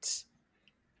great.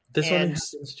 this only and-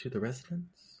 happens to the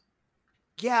residents?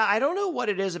 Yeah, I don't know what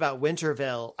it is about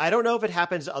Winterville. I don't know if it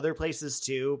happens to other places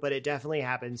too, but it definitely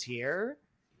happens here.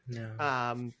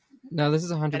 No. No, this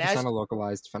is 100% as- a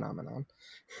localized phenomenon.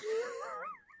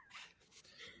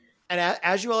 And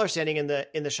as you all are standing in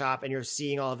the shop and you're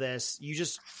seeing all this, you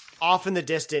just off in the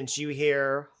distance you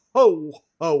hear ho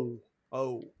ho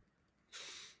ho,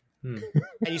 Hmm.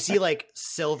 and you see like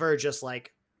Silver just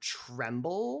like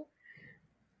tremble,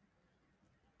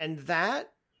 and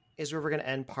that is where we're going to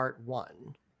end part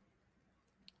 1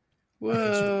 of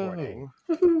this recording.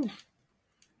 Woohoo.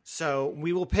 So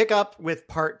we will pick up with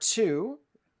part 2.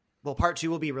 Well, part 2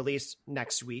 will be released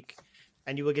next week,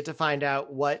 and you will get to find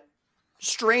out what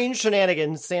strange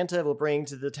shenanigans Santa will bring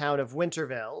to the town of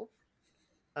Winterville.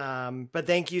 But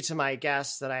thank you to my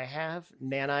guests that I have,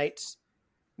 Nanite,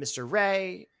 Mr.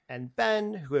 Ray, and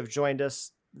Ben, who have joined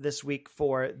us this week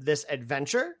for this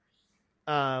adventure.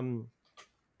 We'll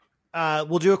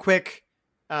do a quick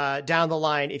down the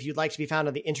line. If you'd like to be found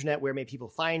on the internet, where may people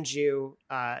find you?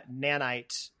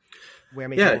 Nanite, where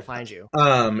may people find you?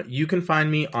 You can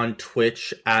find me on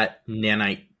Twitch at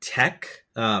Nanite Tech.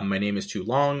 My name is too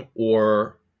long,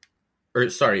 on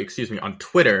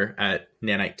Twitter at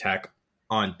Nanite Tech.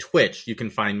 On Twitch, you can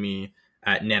find me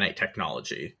at Nanite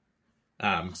Technology.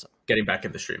 Awesome. Getting back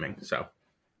into streaming. So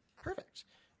Perfect.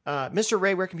 Mr.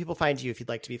 Ray, where can people find you if you'd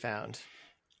like to be found?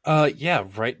 Yeah,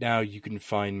 right now you can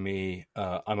find me.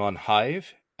 I'm on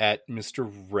Hive at Mr.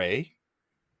 Ray,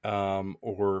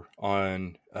 or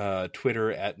on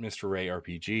Twitter at Mr. Ray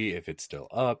RPG if it's still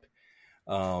up.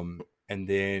 And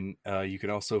then you can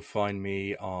also find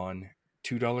me on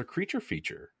 $2 Creature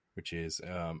Feature, which is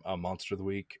a Monster of the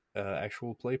Week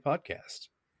actual play podcast.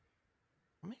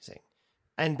 Amazing.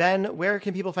 And Ben, where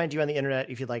can people find you on the internet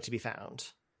if you'd like to be found?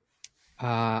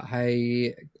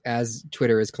 As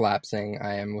Twitter is collapsing,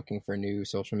 I am looking for new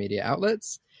social media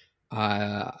outlets.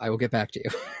 I will get back to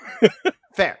you.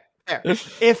 Fair.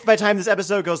 If by the time this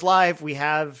episode goes live, we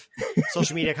have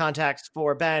social media contacts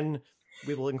for Ben,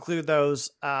 we will include those.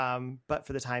 But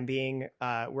for the time being,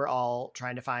 we're all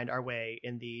trying to find our way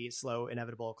in the slow,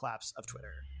 inevitable collapse of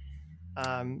Twitter.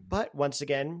 But once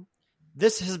again,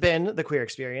 this has been The Queer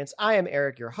Experience. I am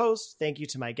Eric, your host. Thank you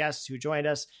to my guests who joined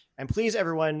us. And please,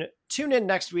 everyone, tune in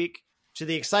next week to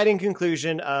the exciting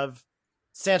conclusion of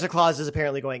Santa Claus is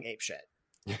apparently going apeshit.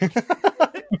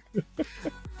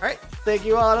 All right. Thank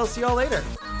you all, and I'll see you all later.